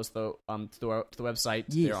also post to the website.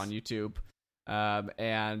 Yes. They're on YouTube.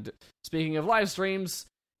 And speaking of live streams,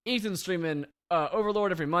 Ethan's streaming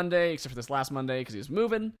Overlord every Monday, except for this last Monday because he was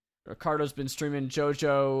moving. Ricardo's been streaming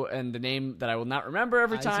JoJo and the name that I will not remember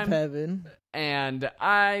every Eyes time. Of Heaven. And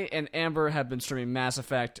I and Amber have been streaming Mass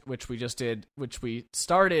Effect, which we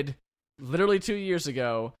started literally 2 years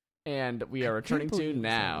ago, and we are returning to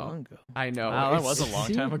now. I know. Wow, that was a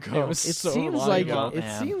long time ago. It seems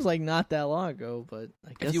like not that long ago, but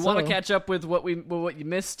I guess if you want to catch up with what you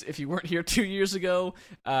missed, if you weren't here 2 years ago,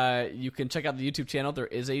 you can check out the YouTube channel. There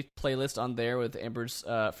is a playlist on there with Amber's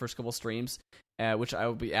first couple streams, which I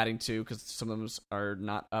will be adding to because some of them are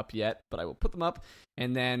not up yet, but I will put them up.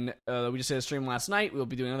 And then we just did a stream last night. We'll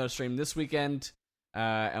be doing another stream this weekend,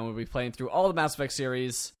 and we'll be playing through all the Mass Effect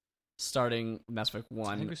series, starting Mass Effect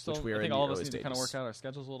 1, which we are in the early stages. I think all of us need to kind of work out our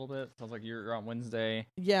schedules a little bit. Sounds like you're on Wednesday.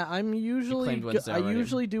 Yeah, I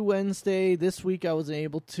usually do Wednesday. This week I wasn't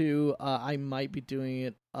able to. I might be doing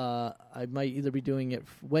it. I might either be doing it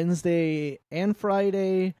Wednesday and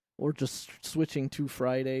Friday, or just switching to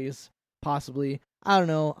Fridays, possibly. I don't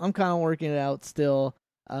know. I'm kind of working it out still.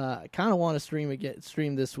 I kind of want to stream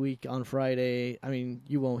this week on Friday. I mean,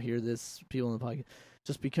 you won't hear this, people in the podcast,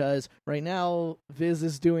 just because right now Viz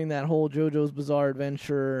is doing that whole JoJo's Bizarre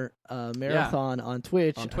Adventure marathon on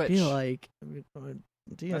Twitch. I feel like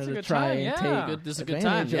that's a good time. This is a good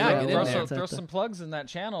time. Yeah, get in there. Throw some plugs in that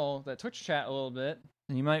channel, that Twitch chat a little bit,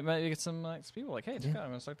 and you might get some people like, hey, check out,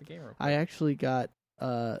 I'm gonna start the game real quick. I actually got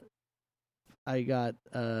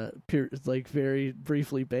like very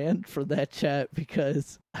briefly banned from that chat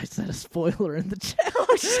because I said a spoiler in the chat.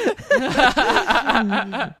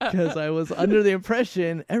 Because I was under the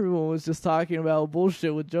impression everyone was just talking about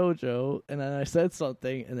bullshit with JoJo, and then I said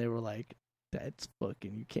something, and they were like, That's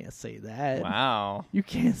fucking. You can't say that. Wow. You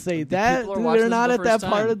can't say that. Dude, they're not at that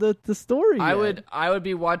part of the story. I would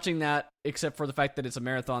be watching that, except for the fact that it's a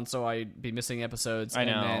marathon, so I'd be missing episodes. I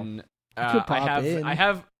know. And then I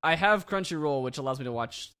have Crunchyroll, which allows me to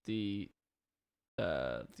watch the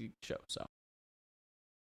show. So.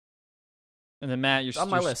 And then Matt, your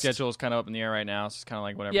schedule is kind of up in the air right now. So it's kind of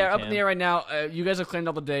like whatever. Yeah, up in the air right now. You guys have claimed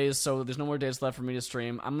all the days, so there's no more days left for me to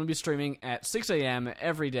stream. I'm gonna be streaming at 6 a.m.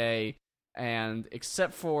 every day, and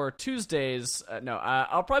except for Tuesdays,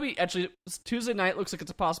 I'll probably Tuesday night looks like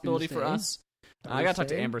it's a possibility for us. I gotta talk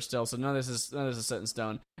to Amber still, so none of this is set in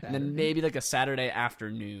stone. Saturday. And then maybe like a Saturday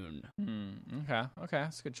afternoon. Okay,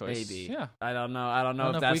 that's a good choice. Maybe. Yeah. I don't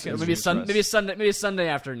know if that's maybe Sunday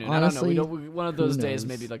afternoon. Honestly, I don't know. One of those days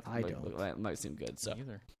maybe might seem good. So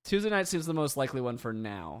either. Tuesday night seems the most likely one for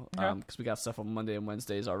now, because we got stuff on Monday and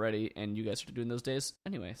Wednesdays already, and you guys are doing those days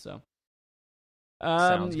anyway. So.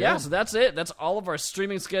 So that's it. That's all of our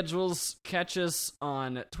streaming schedules. Catch us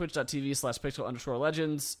on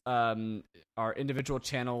twitch.tv/pixel_legends. Our individual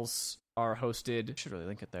channels are hosted. We should really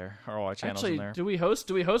link it there. All our channels in there. Do we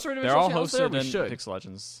host our individual They're all channels hosted there? in We should. Pixel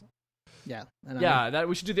Legends. Yeah. That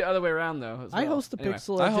we should do the other way around though. I host the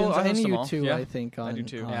Pixel Legends and you too. Yeah. I think. I do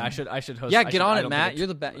too. I should host. Yeah, get on it, Matt. You're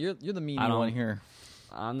the meanie one here.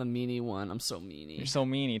 I'm the meanie one. I'm so meanie. You're so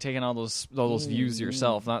meanie, taking all those views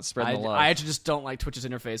yourself, not spreading the love. I actually just don't like Twitch's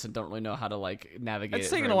interface and don't really know how to navigate. It's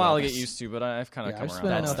taken a while to get used to, but I've kind of come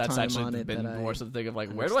around. That's actually been more so the thing of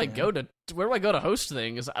like, where do I go to host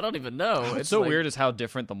things? I don't even know. It's so weird is how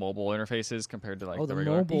different the mobile interface is compared to like the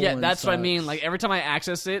regular. Yeah, that's what I mean. Like every time I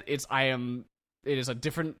access it, it is a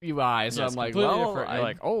different UI. So I'm like, well, you're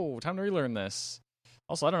like, oh, time to relearn this.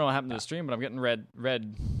 Also, I don't know what happened to the stream, but I'm getting red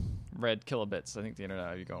kilobits. I think the internet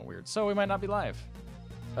might be going weird, so we might not be live.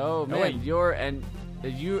 Oh man, and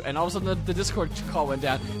all of a sudden the Discord call went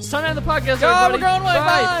down. It's time to end the podcast. Go, everybody. we're going away.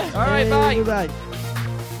 Bye. All right, bye.